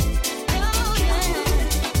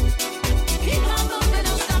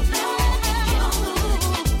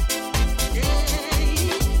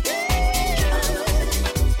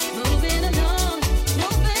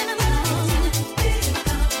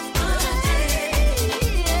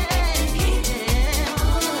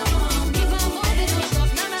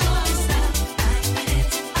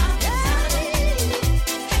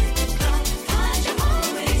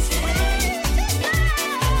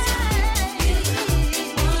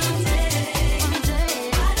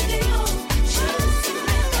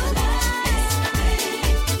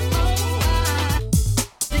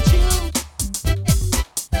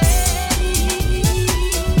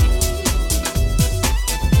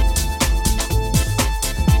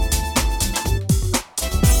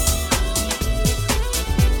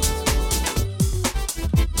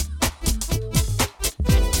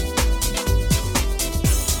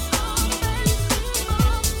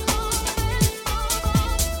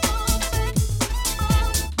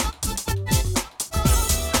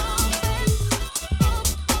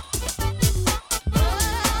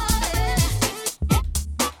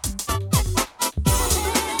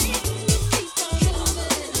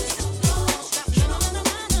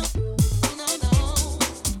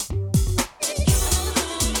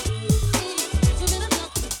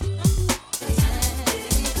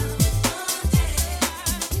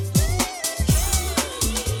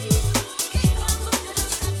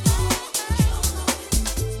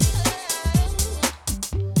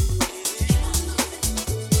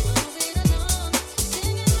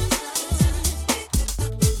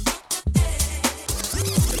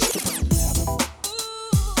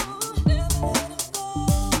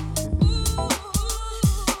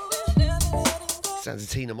 Sounds of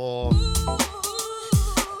Tina Moore.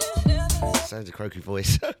 Sounds of croaky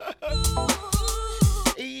voice.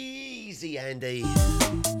 Easy, Andy.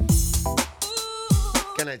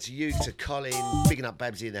 Going out to you, to Colin. Bigging up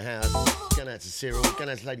Babsy in the house. Going out to Cyril. Going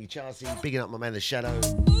out to Lady Chelsea. Bigging up my man, The Shadow.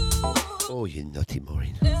 Oh, you naughty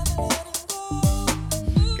Maureen.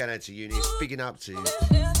 Going out to Eunice. Bigging up to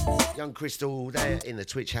young Crystal there in the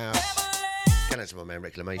Twitch house. Going out to my man,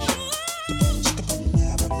 Reclamation.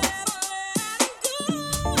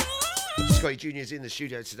 Scotty Jr.'s in the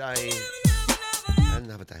studio today.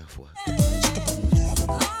 Another day off work.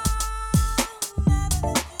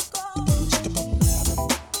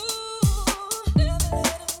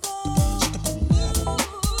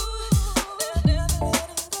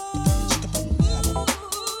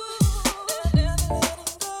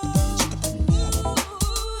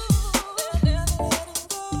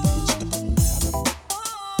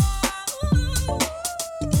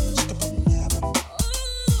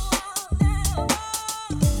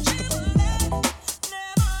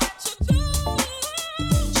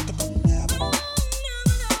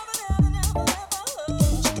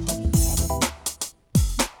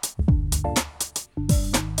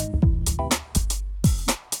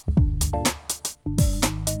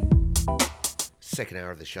 Second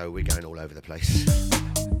hour of the show, we're going all over the place.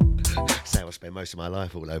 So I spend most of my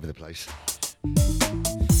life all over the place.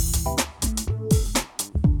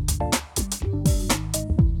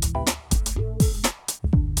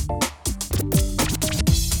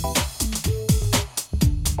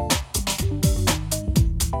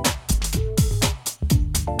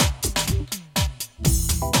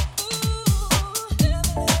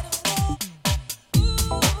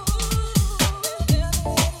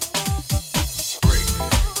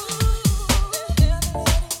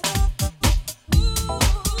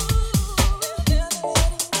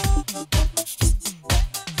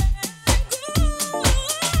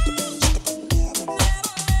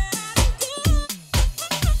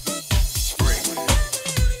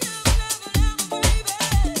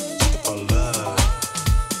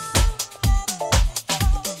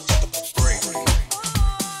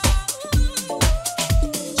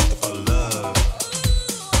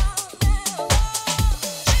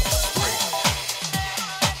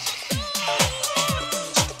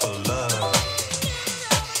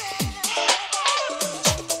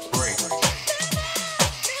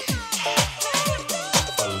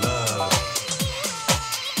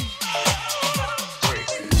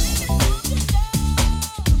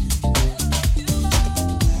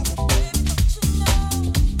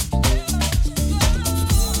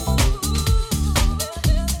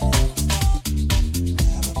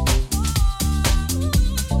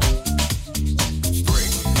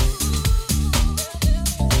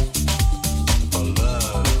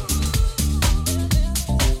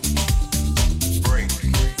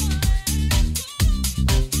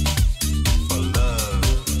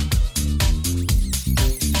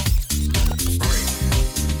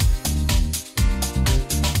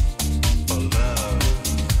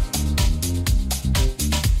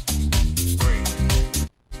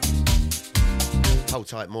 Hold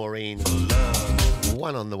tight, Maureen.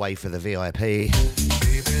 One on the way for the VIP. Baby,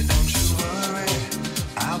 don't you worry.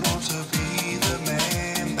 I want to be the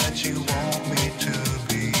man that you want me to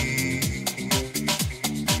be.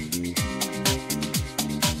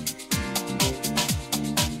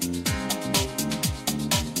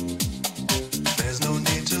 There's no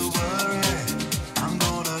need to worry. I'm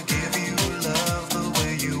gonna give you love the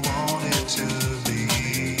way you want it to be.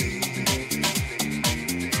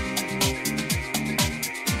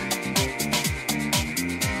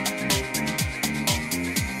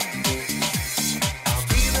 I'll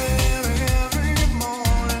be there every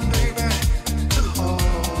morning, baby, to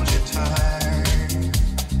hold you tight.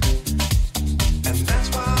 And that's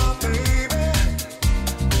why, baby,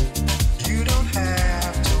 you don't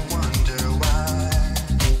have to wonder why.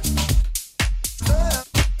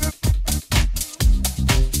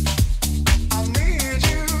 I need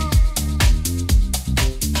you,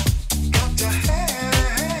 got to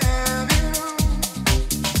have you.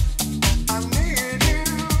 I need you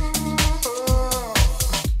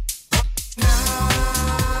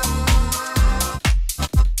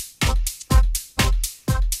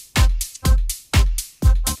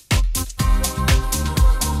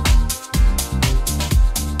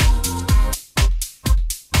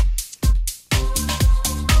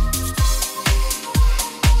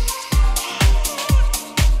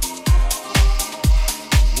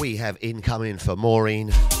We have incoming for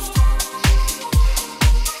Maureen.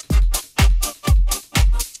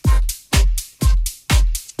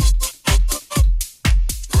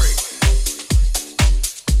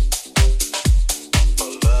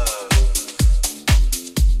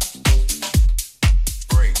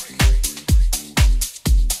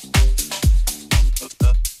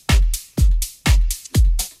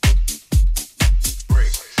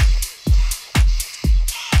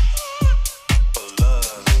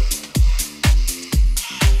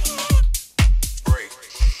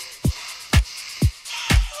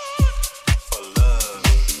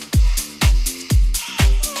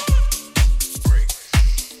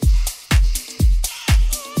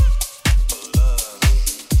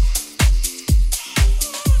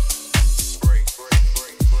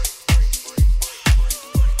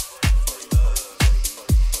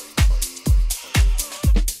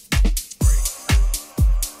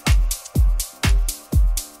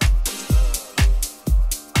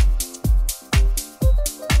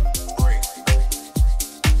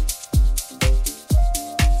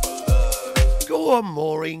 Go on,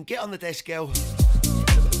 Maureen. Get on the desk, girl.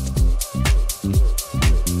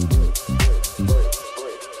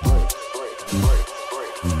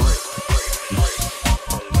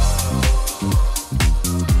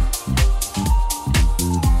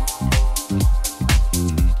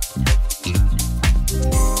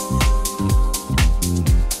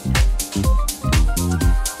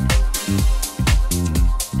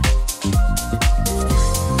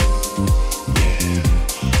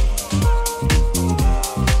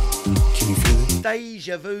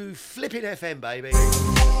 Deja Vu, flipping FM, baby.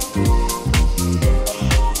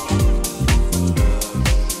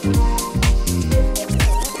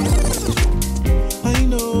 I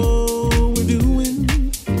know we're doing.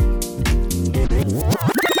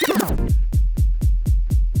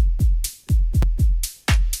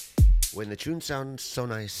 When the tune sounds so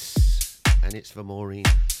nice and it's for Maureen,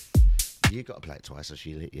 you got to play it twice or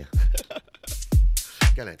she'll hit you.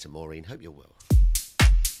 Going out to Maureen, hope you're well.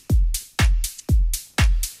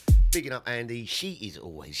 Bigging up Andy, she is.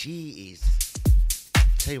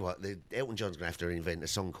 Tell you what, Elton John's going to have to invent a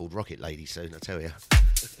song called Rocket Lady soon, I tell you.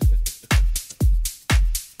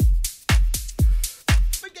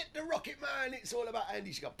 Forget the Rocket Man, it's all about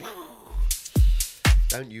Andy. She got.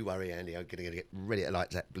 Don't you worry, Andy, I'm going to get ready to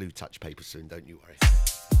light that blue touch paper soon, don't you worry.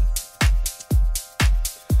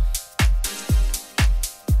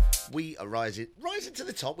 We are rising to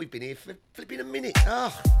the top. We've been here for flipping a minute.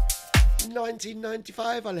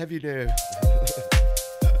 1995, I'll have you know.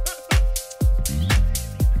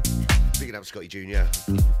 Picking up Scotty Jr.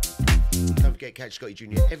 Don't forget, catch Scotty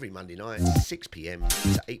Jr. every Monday night, 6 p.m.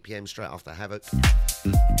 to 8 p.m. straight after Havoc.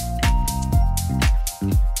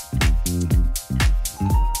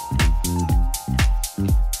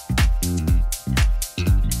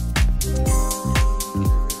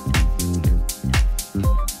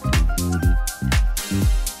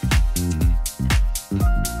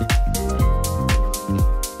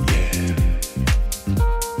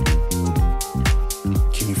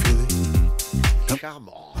 Come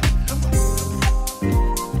on.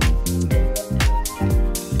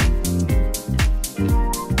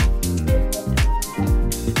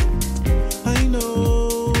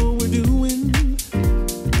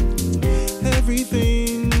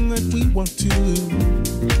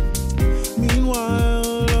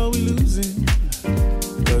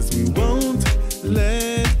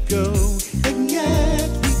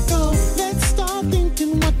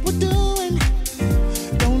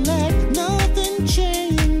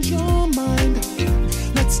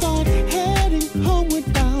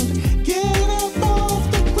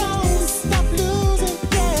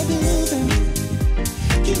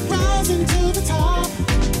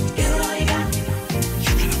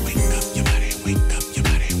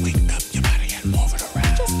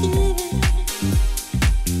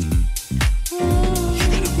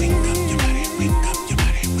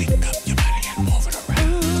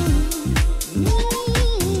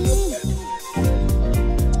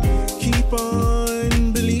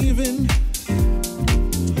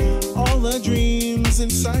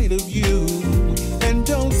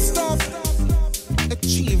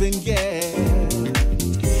 achieving, yeah.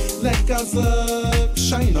 Let God's love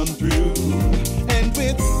shine on through. And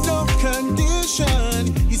with no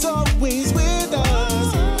condition, He's always with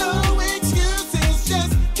us. No excuses,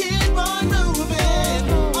 just keep on moving.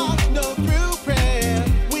 I know through prayer,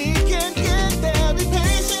 we can get there. Be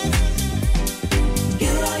patient.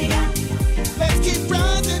 Give it all you got. Let's keep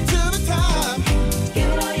rising to the top. Give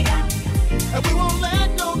it all you got. And we won't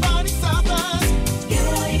let nobody stop us. Give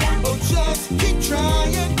it all you got. Oh, just keep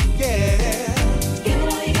trying, yeah. Give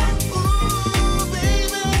it all you got. Ooh,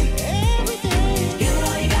 baby, everything. Give it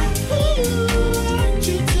all you got. Ooh, I want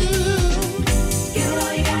you to. Give it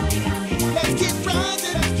all you got. Let's keep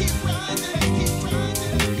rising, let's keep rising, let's keep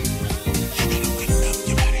rising, let's keep rising. You gotta wake up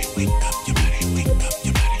your body, wake up your body, wake up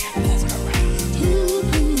your body and move it around.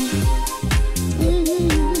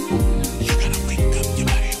 You gotta wake up your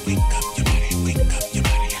body, wake up your body, wake up your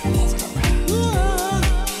body and move it around.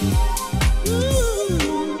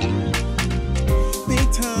 Big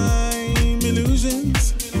time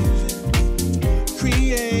illusions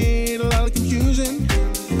create a lot of confusion,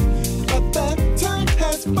 but that time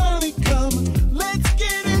has finally come. Let's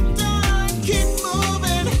get it done. Keep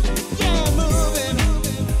moving, yeah, moving.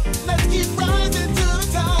 Let's keep rising to the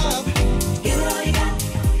top. Give it all you got.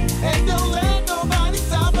 And don't let nobody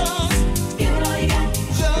stop us. Give it all you got.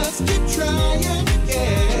 Just keep trying, yeah.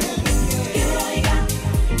 Give it all you got.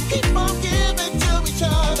 Keep on giving to each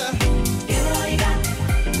other. Give it all you got.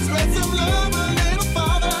 Spread some love a little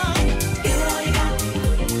farther. Give it all you got.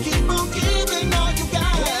 Keep on giving all you got.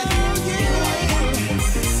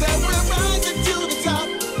 So we're rising to the top.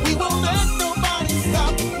 We won't let nobody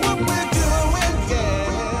stop what we're doing, yeah.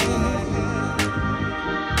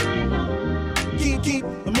 Keep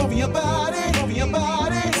moving your body, moving your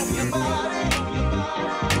body, moving your body, moving your body.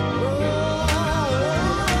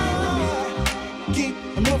 Oh, keep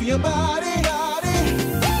moving your body, body.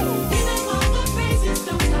 Give them all the praises,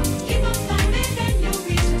 don't stop. Keep on climbing and you'll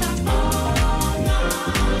reach the top. All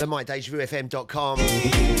night. The MyDejaVuFM.com.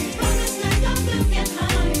 Promise that you'll still get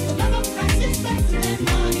high. The love of Christ is better than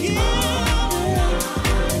money. All night.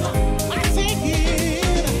 I say yeah.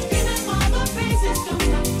 Give them all the praises, don't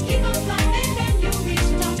stop. Keep on climbing and you'll reach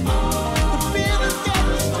the top. All Feeling's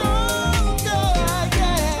getting stronger,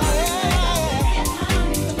 yeah. get high.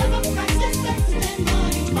 The love of Christ is better than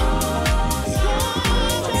money. All night.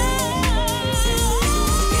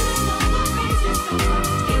 Give them all the praises, don't stop.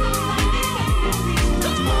 Keep on climbing and you'll reach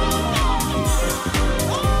the top.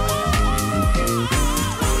 All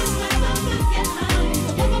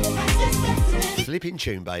night. Flipping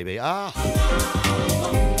tune, baby. Ah.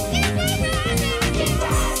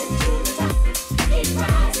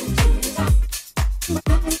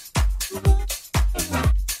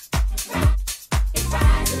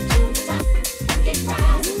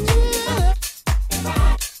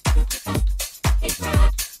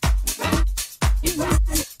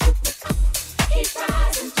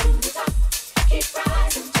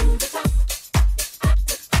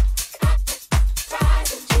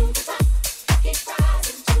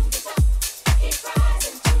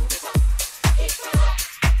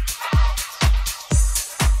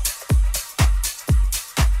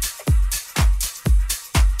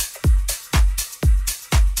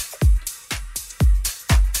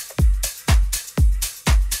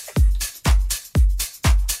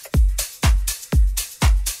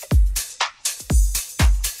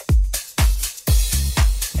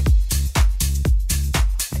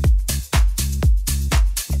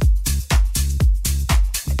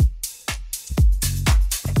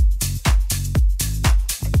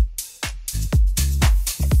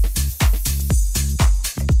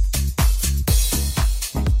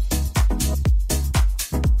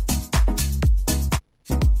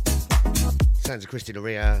 Sounds of Christina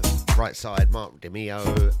Ria, Bright Side, Mark DeMio.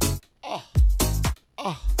 Oh,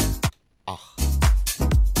 oh, oh.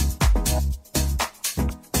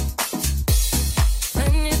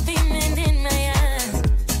 When you're beaming in my eyes,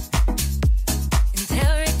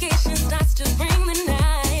 interrogation starts to bring the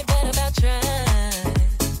night. What about trust?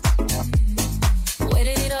 Where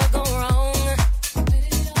did it all go wrong?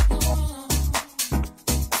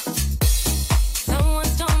 Someone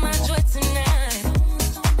stole my joy tonight.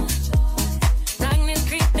 Darkness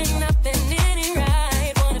creeping up and it ain't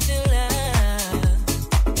right. Wanna feel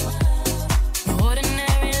love.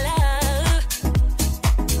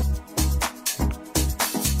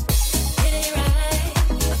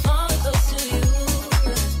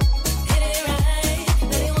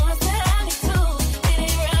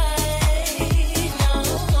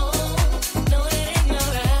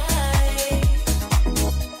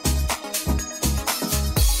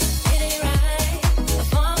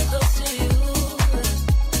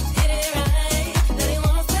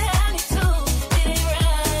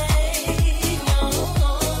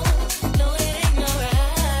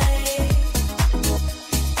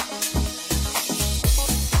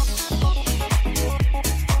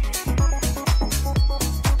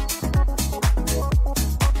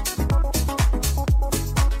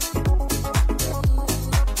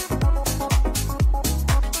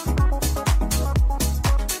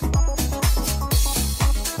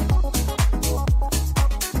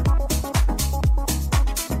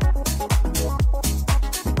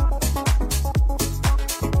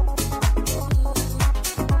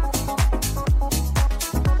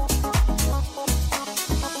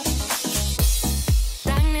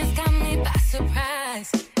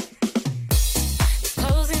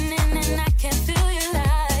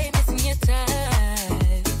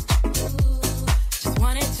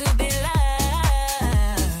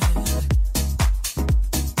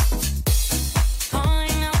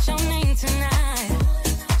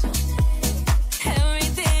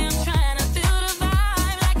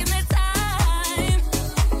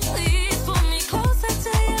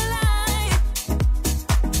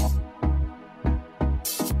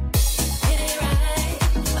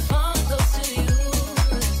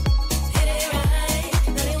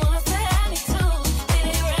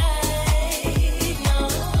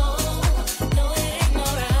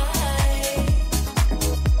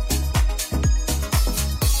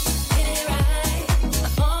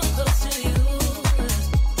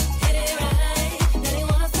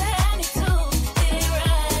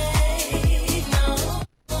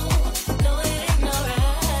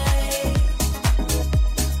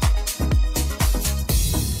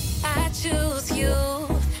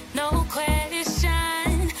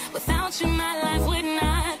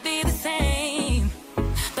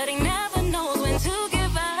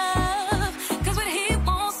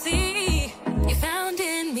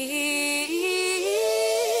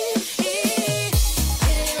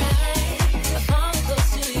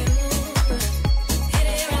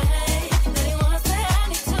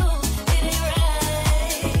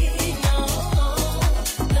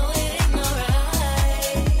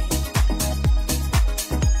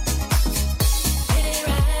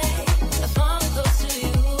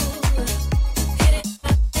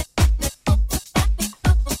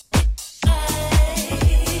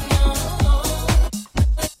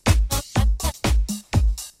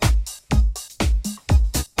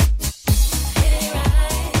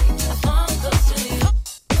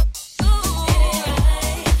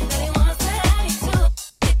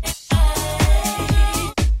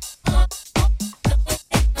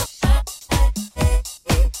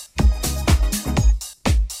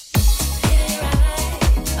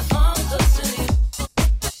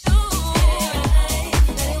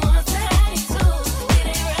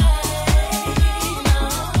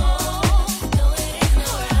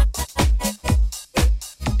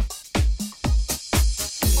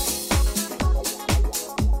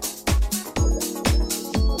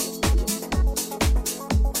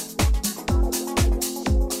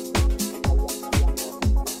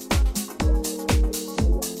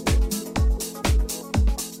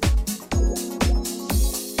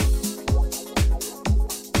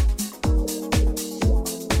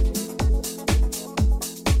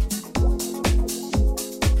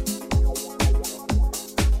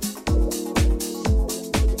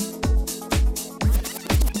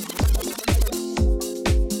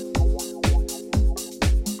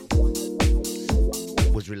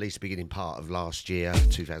 part of last year,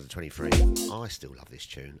 2023. I still love this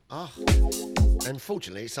tune. And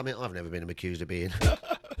fortunately, it's something I've never been accused of being.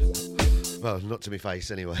 Well, not to my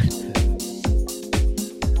face, anyway.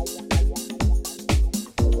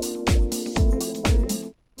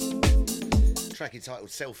 Track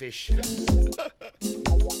entitled Selfish.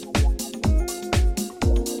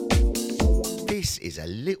 This is a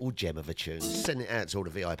little gem of a tune. Send it out to all the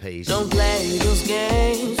VIPs. Don't play those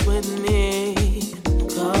games with me,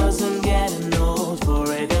 'cause I'm getting old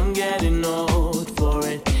for it. I'm getting old for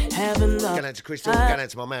it. Going out to Crystal, going out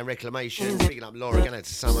to my man Reclamation, picking up Laura, going out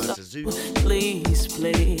to Summer, to Zeus. Please,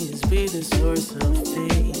 please be the source of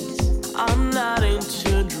peace. I'm not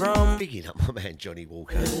into drum. Picking up my man Johnny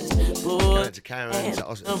Walker. Going out to Karen, to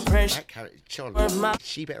Karen,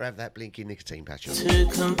 she better have that blinking nicotine patch on. To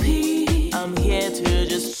compete, I'm here to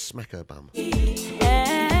just smack her bum.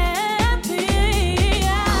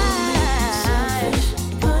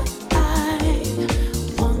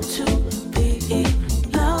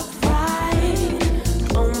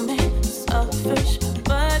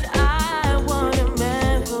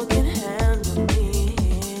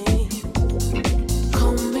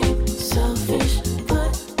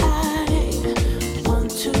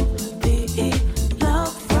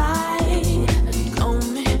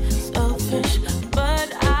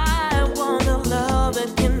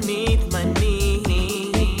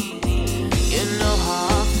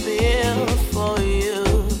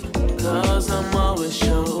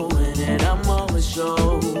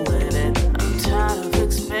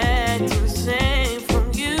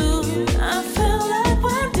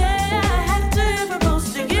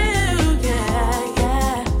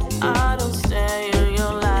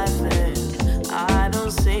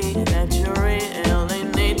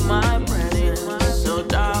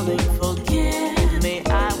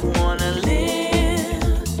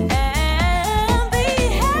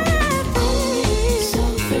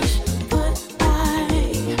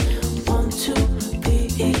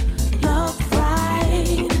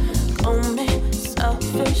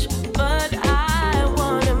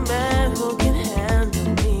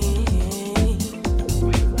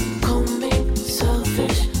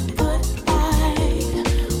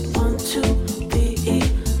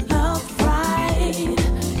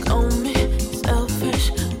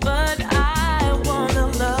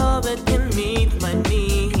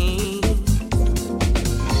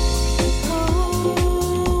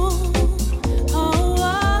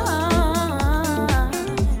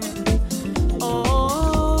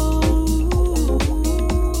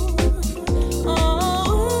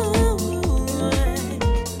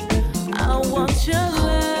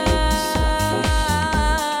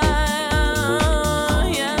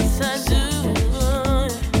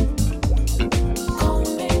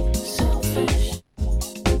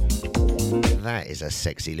 A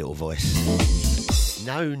sexy little voice.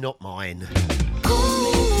 No, not mine.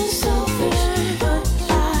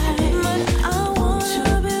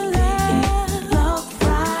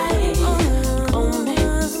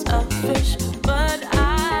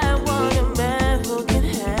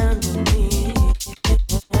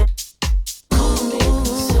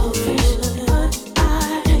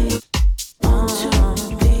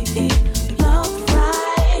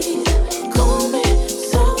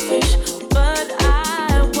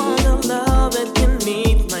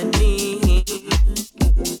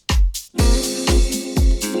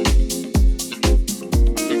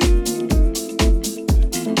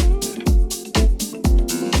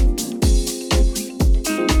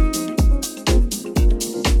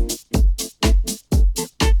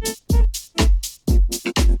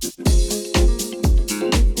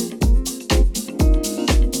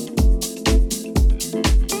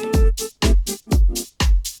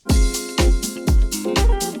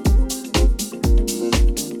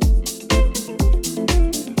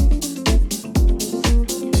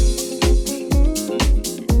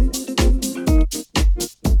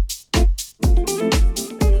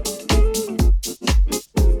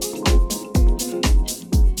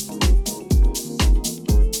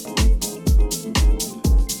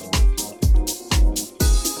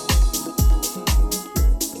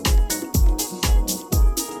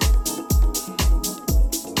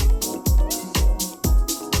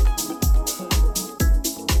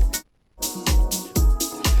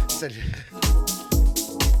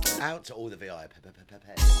 Out to all the VIP.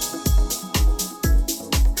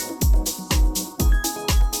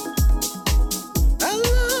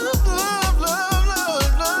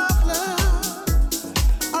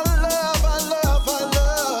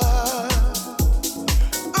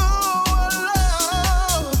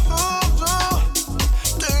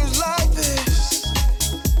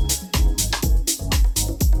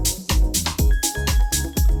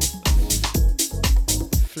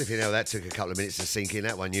 Flipping hell, that took a couple of minutes to sink in,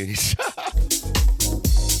 that one, Eunice.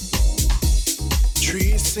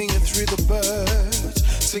 Trees singing through the birds,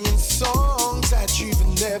 singing songs that you've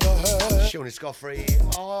never heard. Sean and Scotte,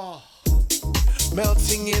 oh.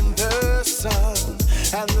 Melting in the sun,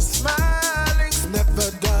 and the smiling's never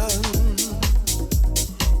done.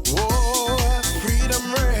 Oh,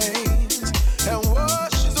 freedom reigns and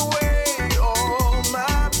washes away all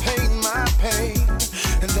my pain.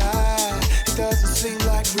 And it doesn't seem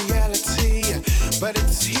like reality, but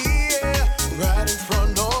it's here, right in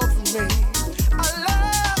front of me. I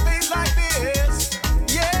love things like this,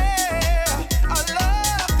 yeah. I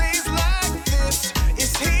love things like this.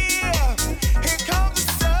 It's here, here comes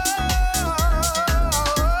the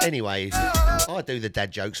sun. Anyway, I do the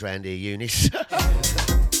dad jokes round here, Eunice.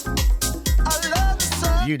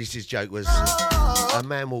 Eunice's joke was, a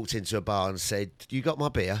man walked into a bar and said, "You got my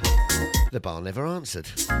beer?" The bar never answered.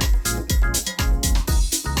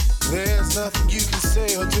 There's nothing you can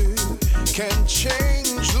say or do can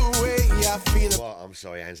change the way I feel. Well, I'm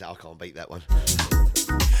sorry, Hans, I can't beat that one.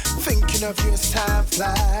 Thinking of you as time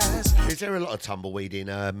flies. Is there a lot of tumbleweed in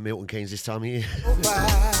Milton Keynes this time of year? And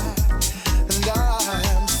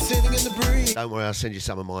I'm sitting in the breeze. Don't worry, I'll send you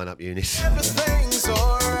some of mine up, Eunice. Everything's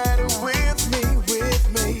alright with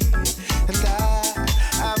me. And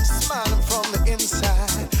I'm smiling from the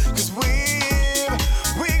inside. 'Cause we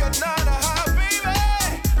got none of her, baby.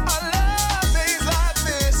 I love things like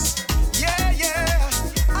this. Yeah.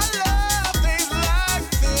 I love things like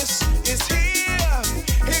this. It's here.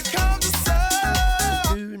 Here comes the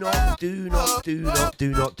sun.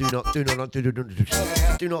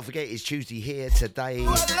 Do not forget it's Tuesday here today.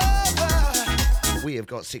 We have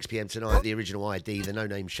got 6 p.m. tonight, the original ID, the No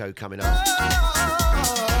Name Show coming up.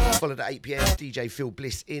 Followed at 8 p.m, DJ Phil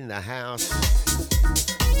Bliss in the house.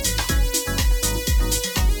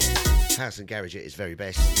 House and Garage at its very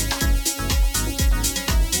best.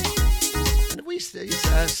 And is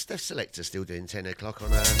Steph Selector still doing 10 o'clock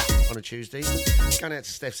on a Tuesday? Going out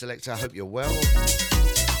to Steph Selector, I hope you're well.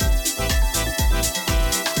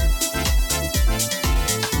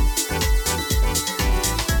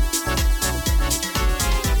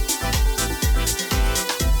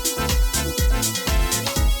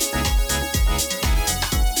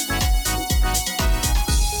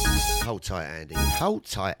 Hold tight, Andy. Hold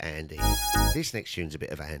tight, Andy. This next tune's a bit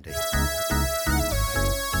of Andy.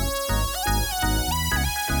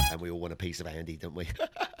 And we all want a piece of Andy, don't we?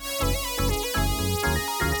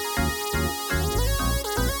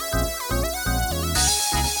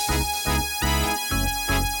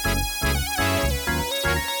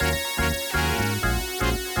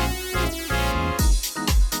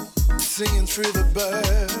 Singing through the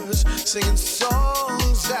birds, singing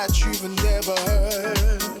songs that you've never heard.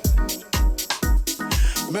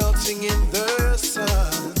 Melting in the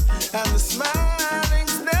sun, and the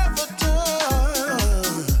smiling's never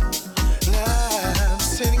done. And I'm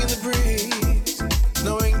sitting in the breeze,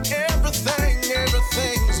 knowing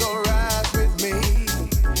everything's alright with me.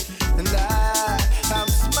 And I'm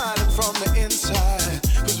smiling from the inside,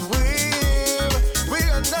 'cause we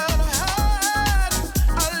got none to hide.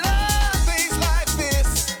 I love things like this,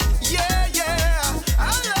 yeah. I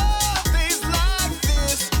love things like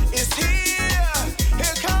this. It's here,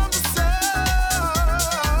 here comes the sun.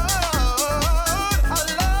 I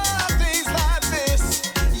love things like this,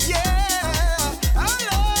 yeah. I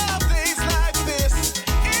love things like this.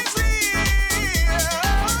 It's here,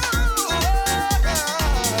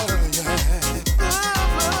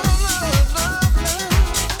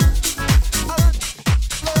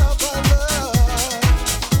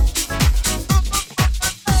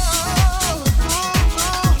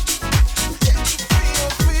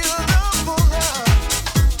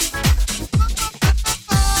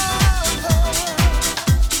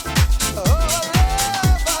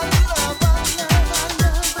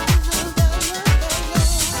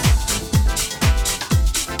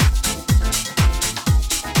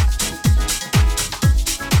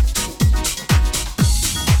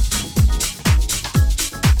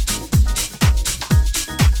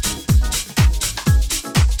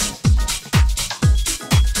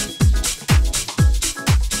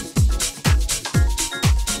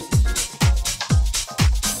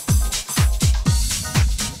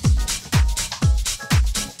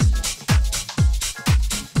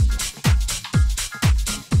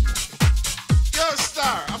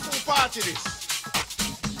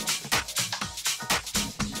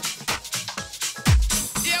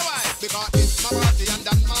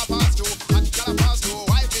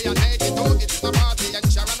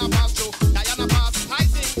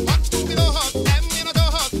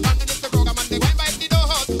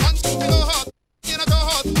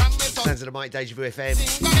 Sounds of the mic, Deja Vu FM.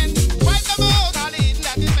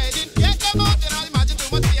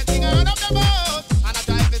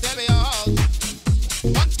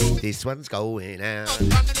 This one's going out.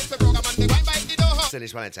 Send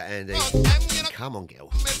this one out to Andy. Come on, girl.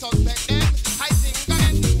 This one's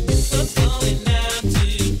going out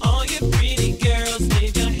to all you pretty girls.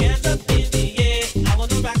 Leave your hands up in the air. I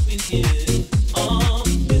wanna rock with you. Oh,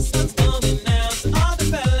 this one's going out to all the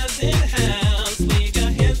fellas in the house. Leave your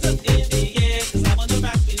hands up in the air, 'cause I wanna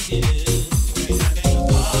rock with you. We're having a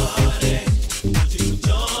party. Won't you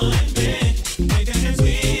join me? Make your hands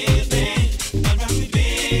with me and rock with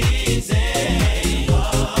busy.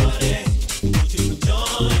 Party. Won't you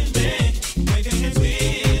join me? Make your hands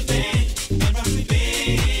with me and rock with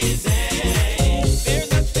busy. There's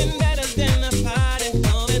nothing better than a party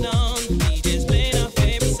going on. DJ's playing our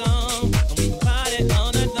favorite song, and we can party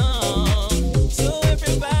all night long. So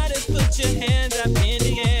everybody put your hands up in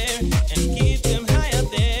the air and keep them high up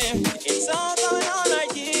there. It's all going on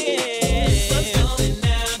right here. This one's going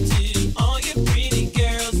out to all you pretty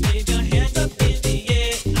girls. Leave your hands up in the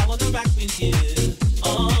air. I wanna rock with you.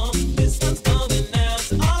 Oh, this one's going out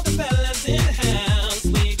to all the fellas in the house.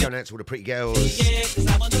 Leave Going out to all the pretty girls. yeah, 'cause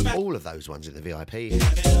I wanna rock All of those ones at the VIP.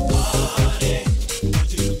 party.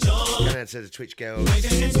 Won't you join Going out to the Twitch girls. Make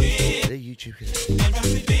your hands with The YouTube girls. and rock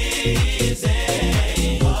with busy.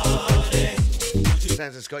 Party.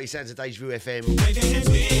 Sounds of Scotty, sounds of Deja Vu FM. Make your hands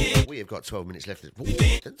with We have got 12 minutes left.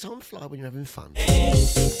 Doesn't time fly when you're having fun?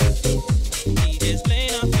 DJ's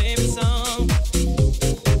playing our favorite song.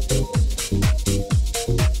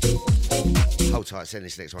 Hold tight, send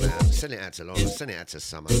this next one out. Send it out to Lauren, send it out to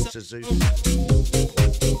Summer, to Zeus.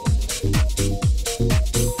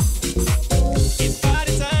 It's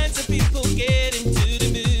party time, so people get into the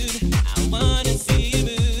mood. I wanna see you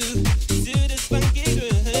move to this funky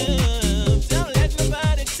groove. Don't let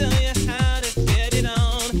nobody tell you how to get it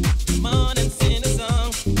on. Come on and sing a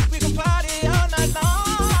song. We can party all night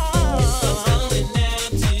long. This one's going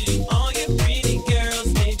out to all you pretty girls.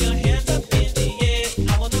 Leave your hands up in the air.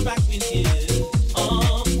 I wanna rock with you.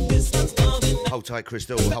 Oh, this one's going Hold tight,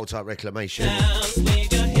 Crystal, hold tight, Reclamation. out.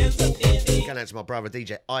 Wave your hands up in the Going out to my brother,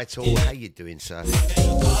 DJ Ital. How you doing, sir? join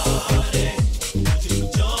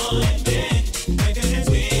me. Make your hands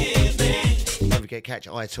with me. Don't forget, catch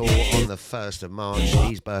Ital on the 1st of March.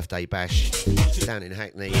 His birthday bash down in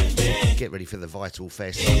Hackney. Get ready for the Vital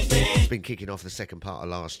Fest. It's been kicking off the second part of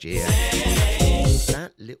last year.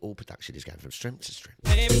 That little production is going from strength to strength.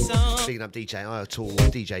 Favorite song. Speaking up, DJ Ital,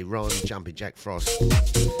 DJ Ron, Jumping Jack Frost,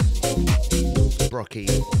 Brocky,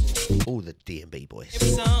 all the D&B boys.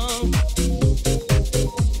 Song.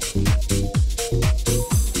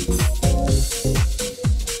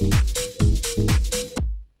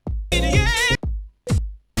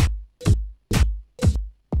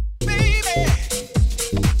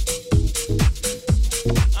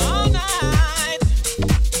 All night.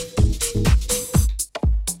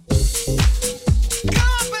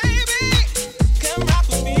 Come on, baby. Come rock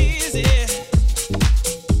with me, easy.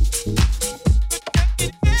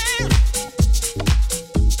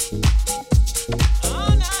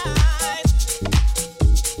 All night.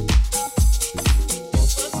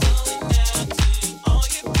 This one's going out to all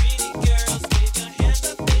you pretty girls. Leave your hands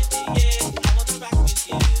up in the air. I wanna rock with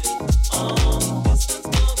you. Oh, this one's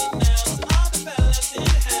going out to all the fellas in the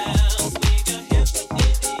house. Leave your hands up in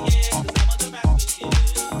the air, 'cause I wanna rock with you.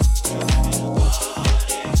 We're having a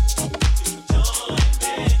party. Join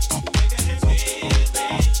me. Make your hands with me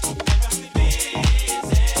and rock with busy.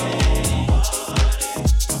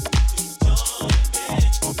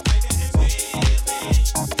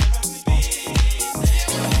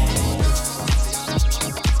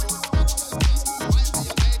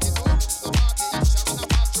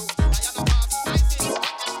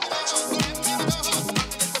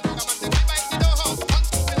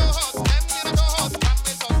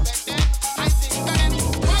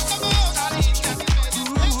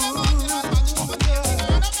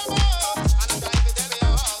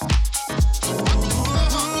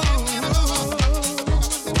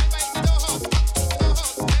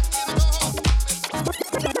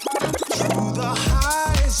 Through the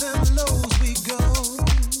highs and lows we go.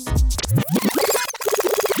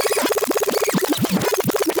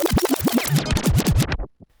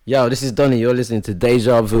 Yo, this is Donny. You're listening to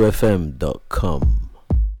DejaVuFM.com.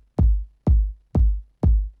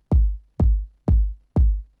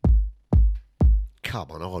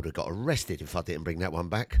 Come on, I would have got arrested if I didn't bring that one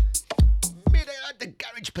back. Me, they had the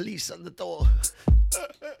garage police on the door.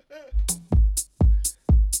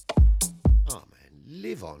 Oh man,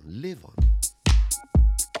 live on, live on.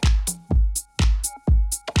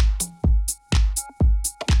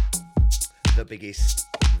 the biggest,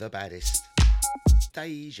 the baddest.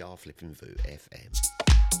 Deja Flippin' Vu FM.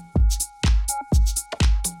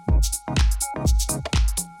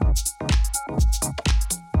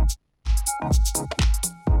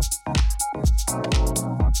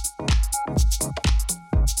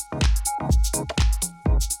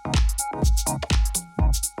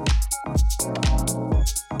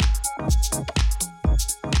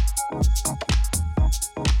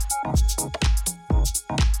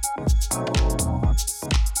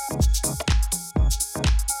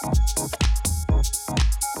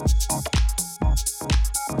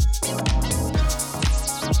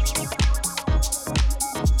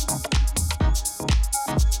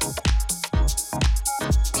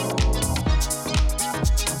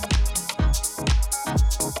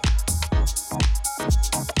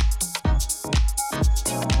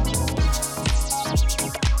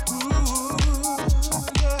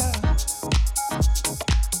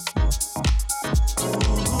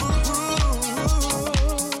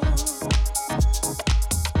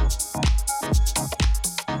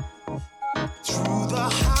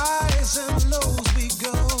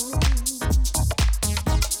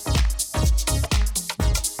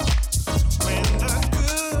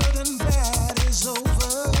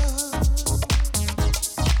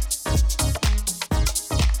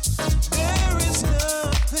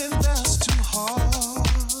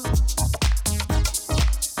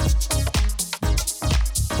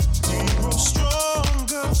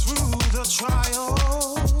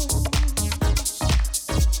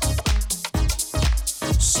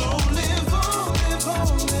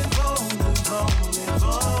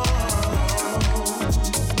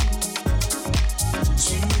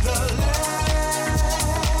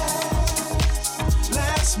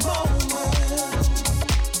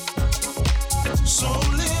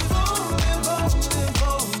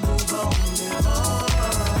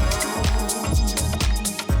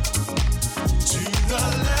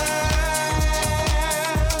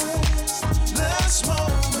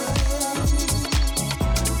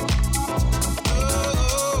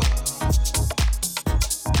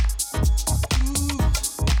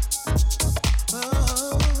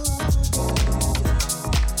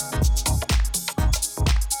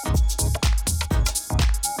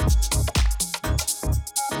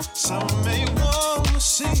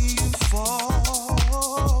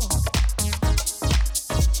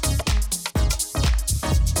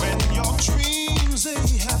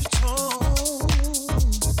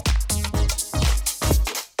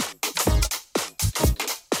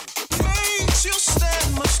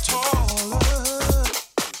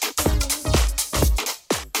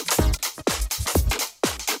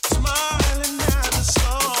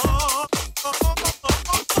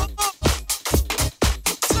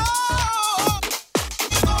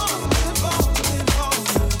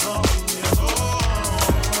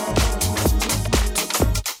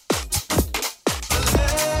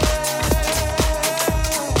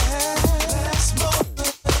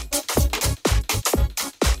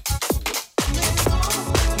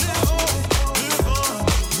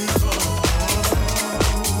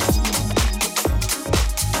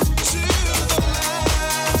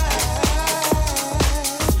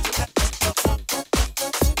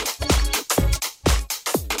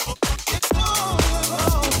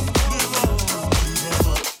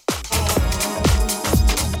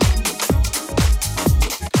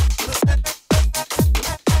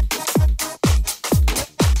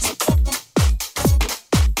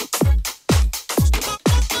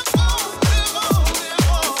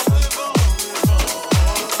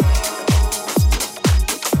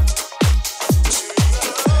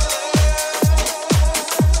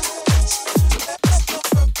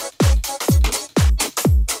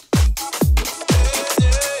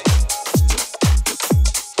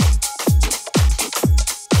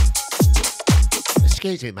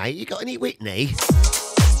 Excuse me, mate, you got any Whitney?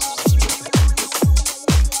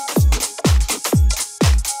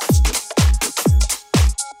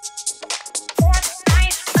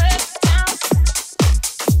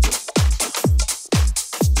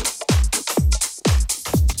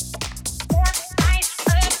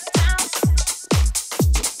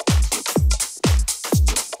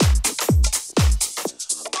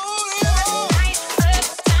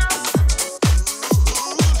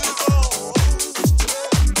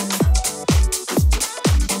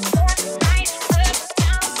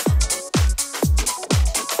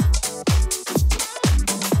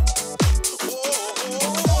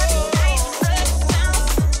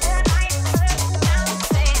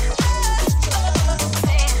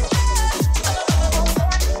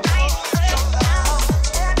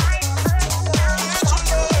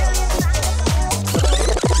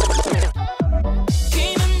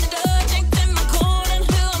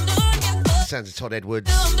 to Todd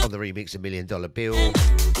Edwards on the remix of $1 Million Bill.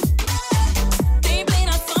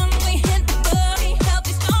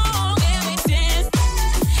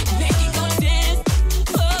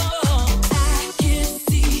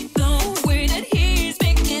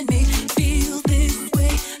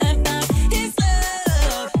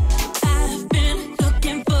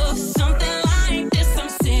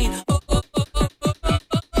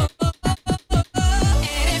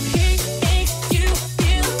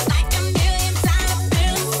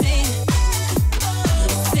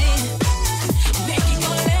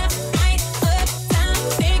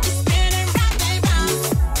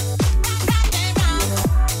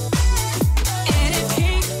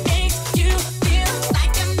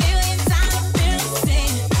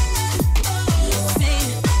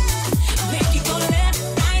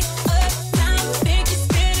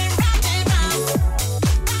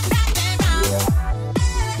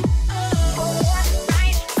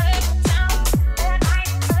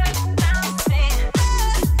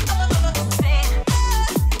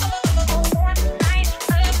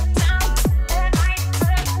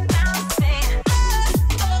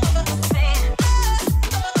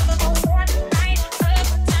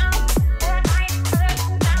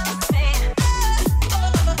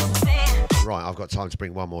 Time to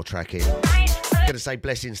bring one more track in. Gonna say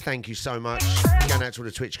blessings, thank you so much. Going out to all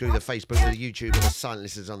the Twitch crew, the Facebook, the YouTube, and the silent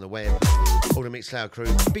listeners on the web. All the Mixcloud crew,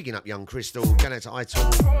 bigging up Young Crystal. Going out to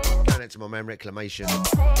iTunes, going out to my man Reclamation.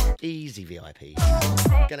 Easy VIP.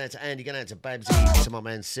 Going out to Andy, going out to Babsy, to my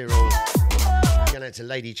man Cyril. Going out to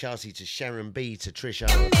Lady Chelsea, to Sharon B, to Trisha.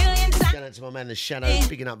 Going out to my man The Shadow,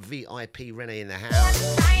 bigging up VIP Renee in the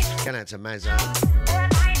house. Going out to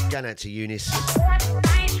Mazza. Going out to Eunice.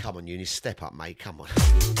 Come on, Eunice, step up, mate. Come on.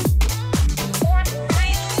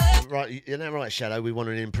 Right, you're now right, Shadow. We want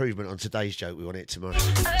an improvement on today's joke. We want it tomorrow.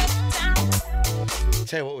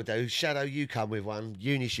 Tell you what we'll do. Shadow, you come with one.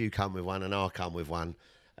 Eunice, you come with one. And I'll come with one.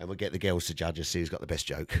 And we'll get the girls to judge us, see who's got the best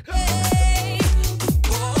joke.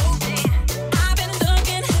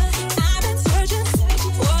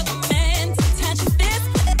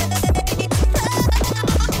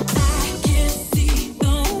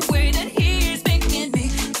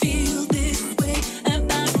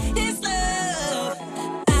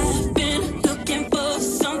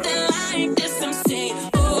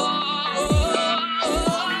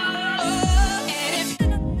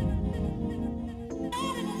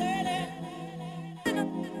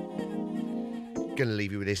 Gonna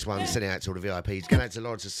leave you with this one, sending out to all the VIPs. Going out to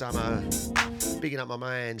Lawrence of Summer, bigging up my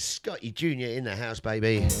man Scotte Jr. in the house,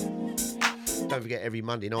 baby. Don't forget, every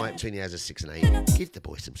Monday night between the hours of 6 and 8, give the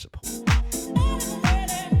boys some support.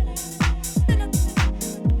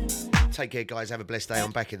 Take care, guys. Have a blessed day.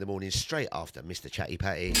 I'm back in the morning straight after Mr. Chatty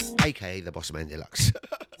Patty, aka the Boss Man Deluxe.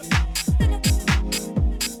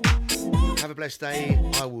 Have a blessed day.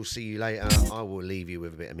 I will see you later. I will leave you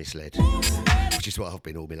with a bit of misled, which is what I've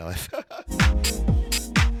been all my life.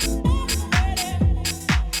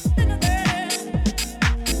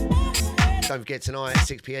 Don't forget tonight,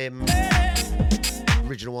 6 p.m,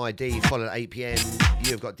 Original ID, followed at 8 p.m.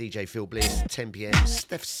 You have got DJ Phil Bliss, 10 p.m,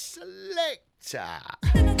 Steph Selector.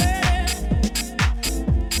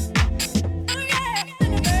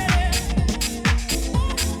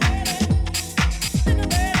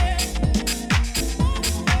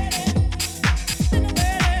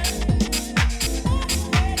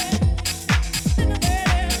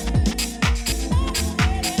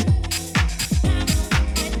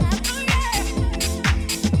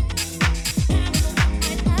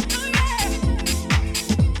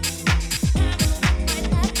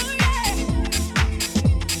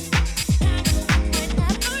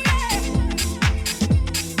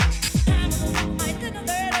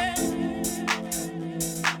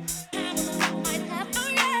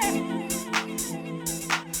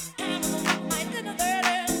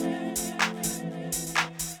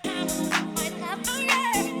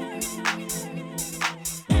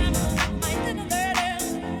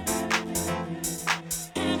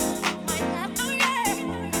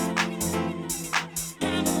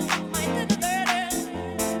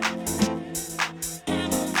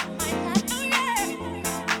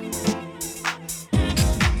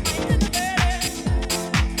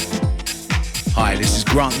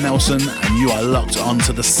 Grant Nelson, and you are locked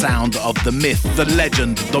onto the sound of the myth, the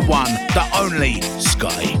legend, the one, the only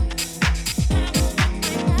Scotte.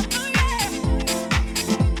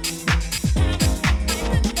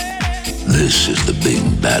 This is the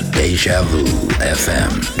Big Bad Deja Vu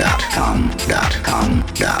FM.com.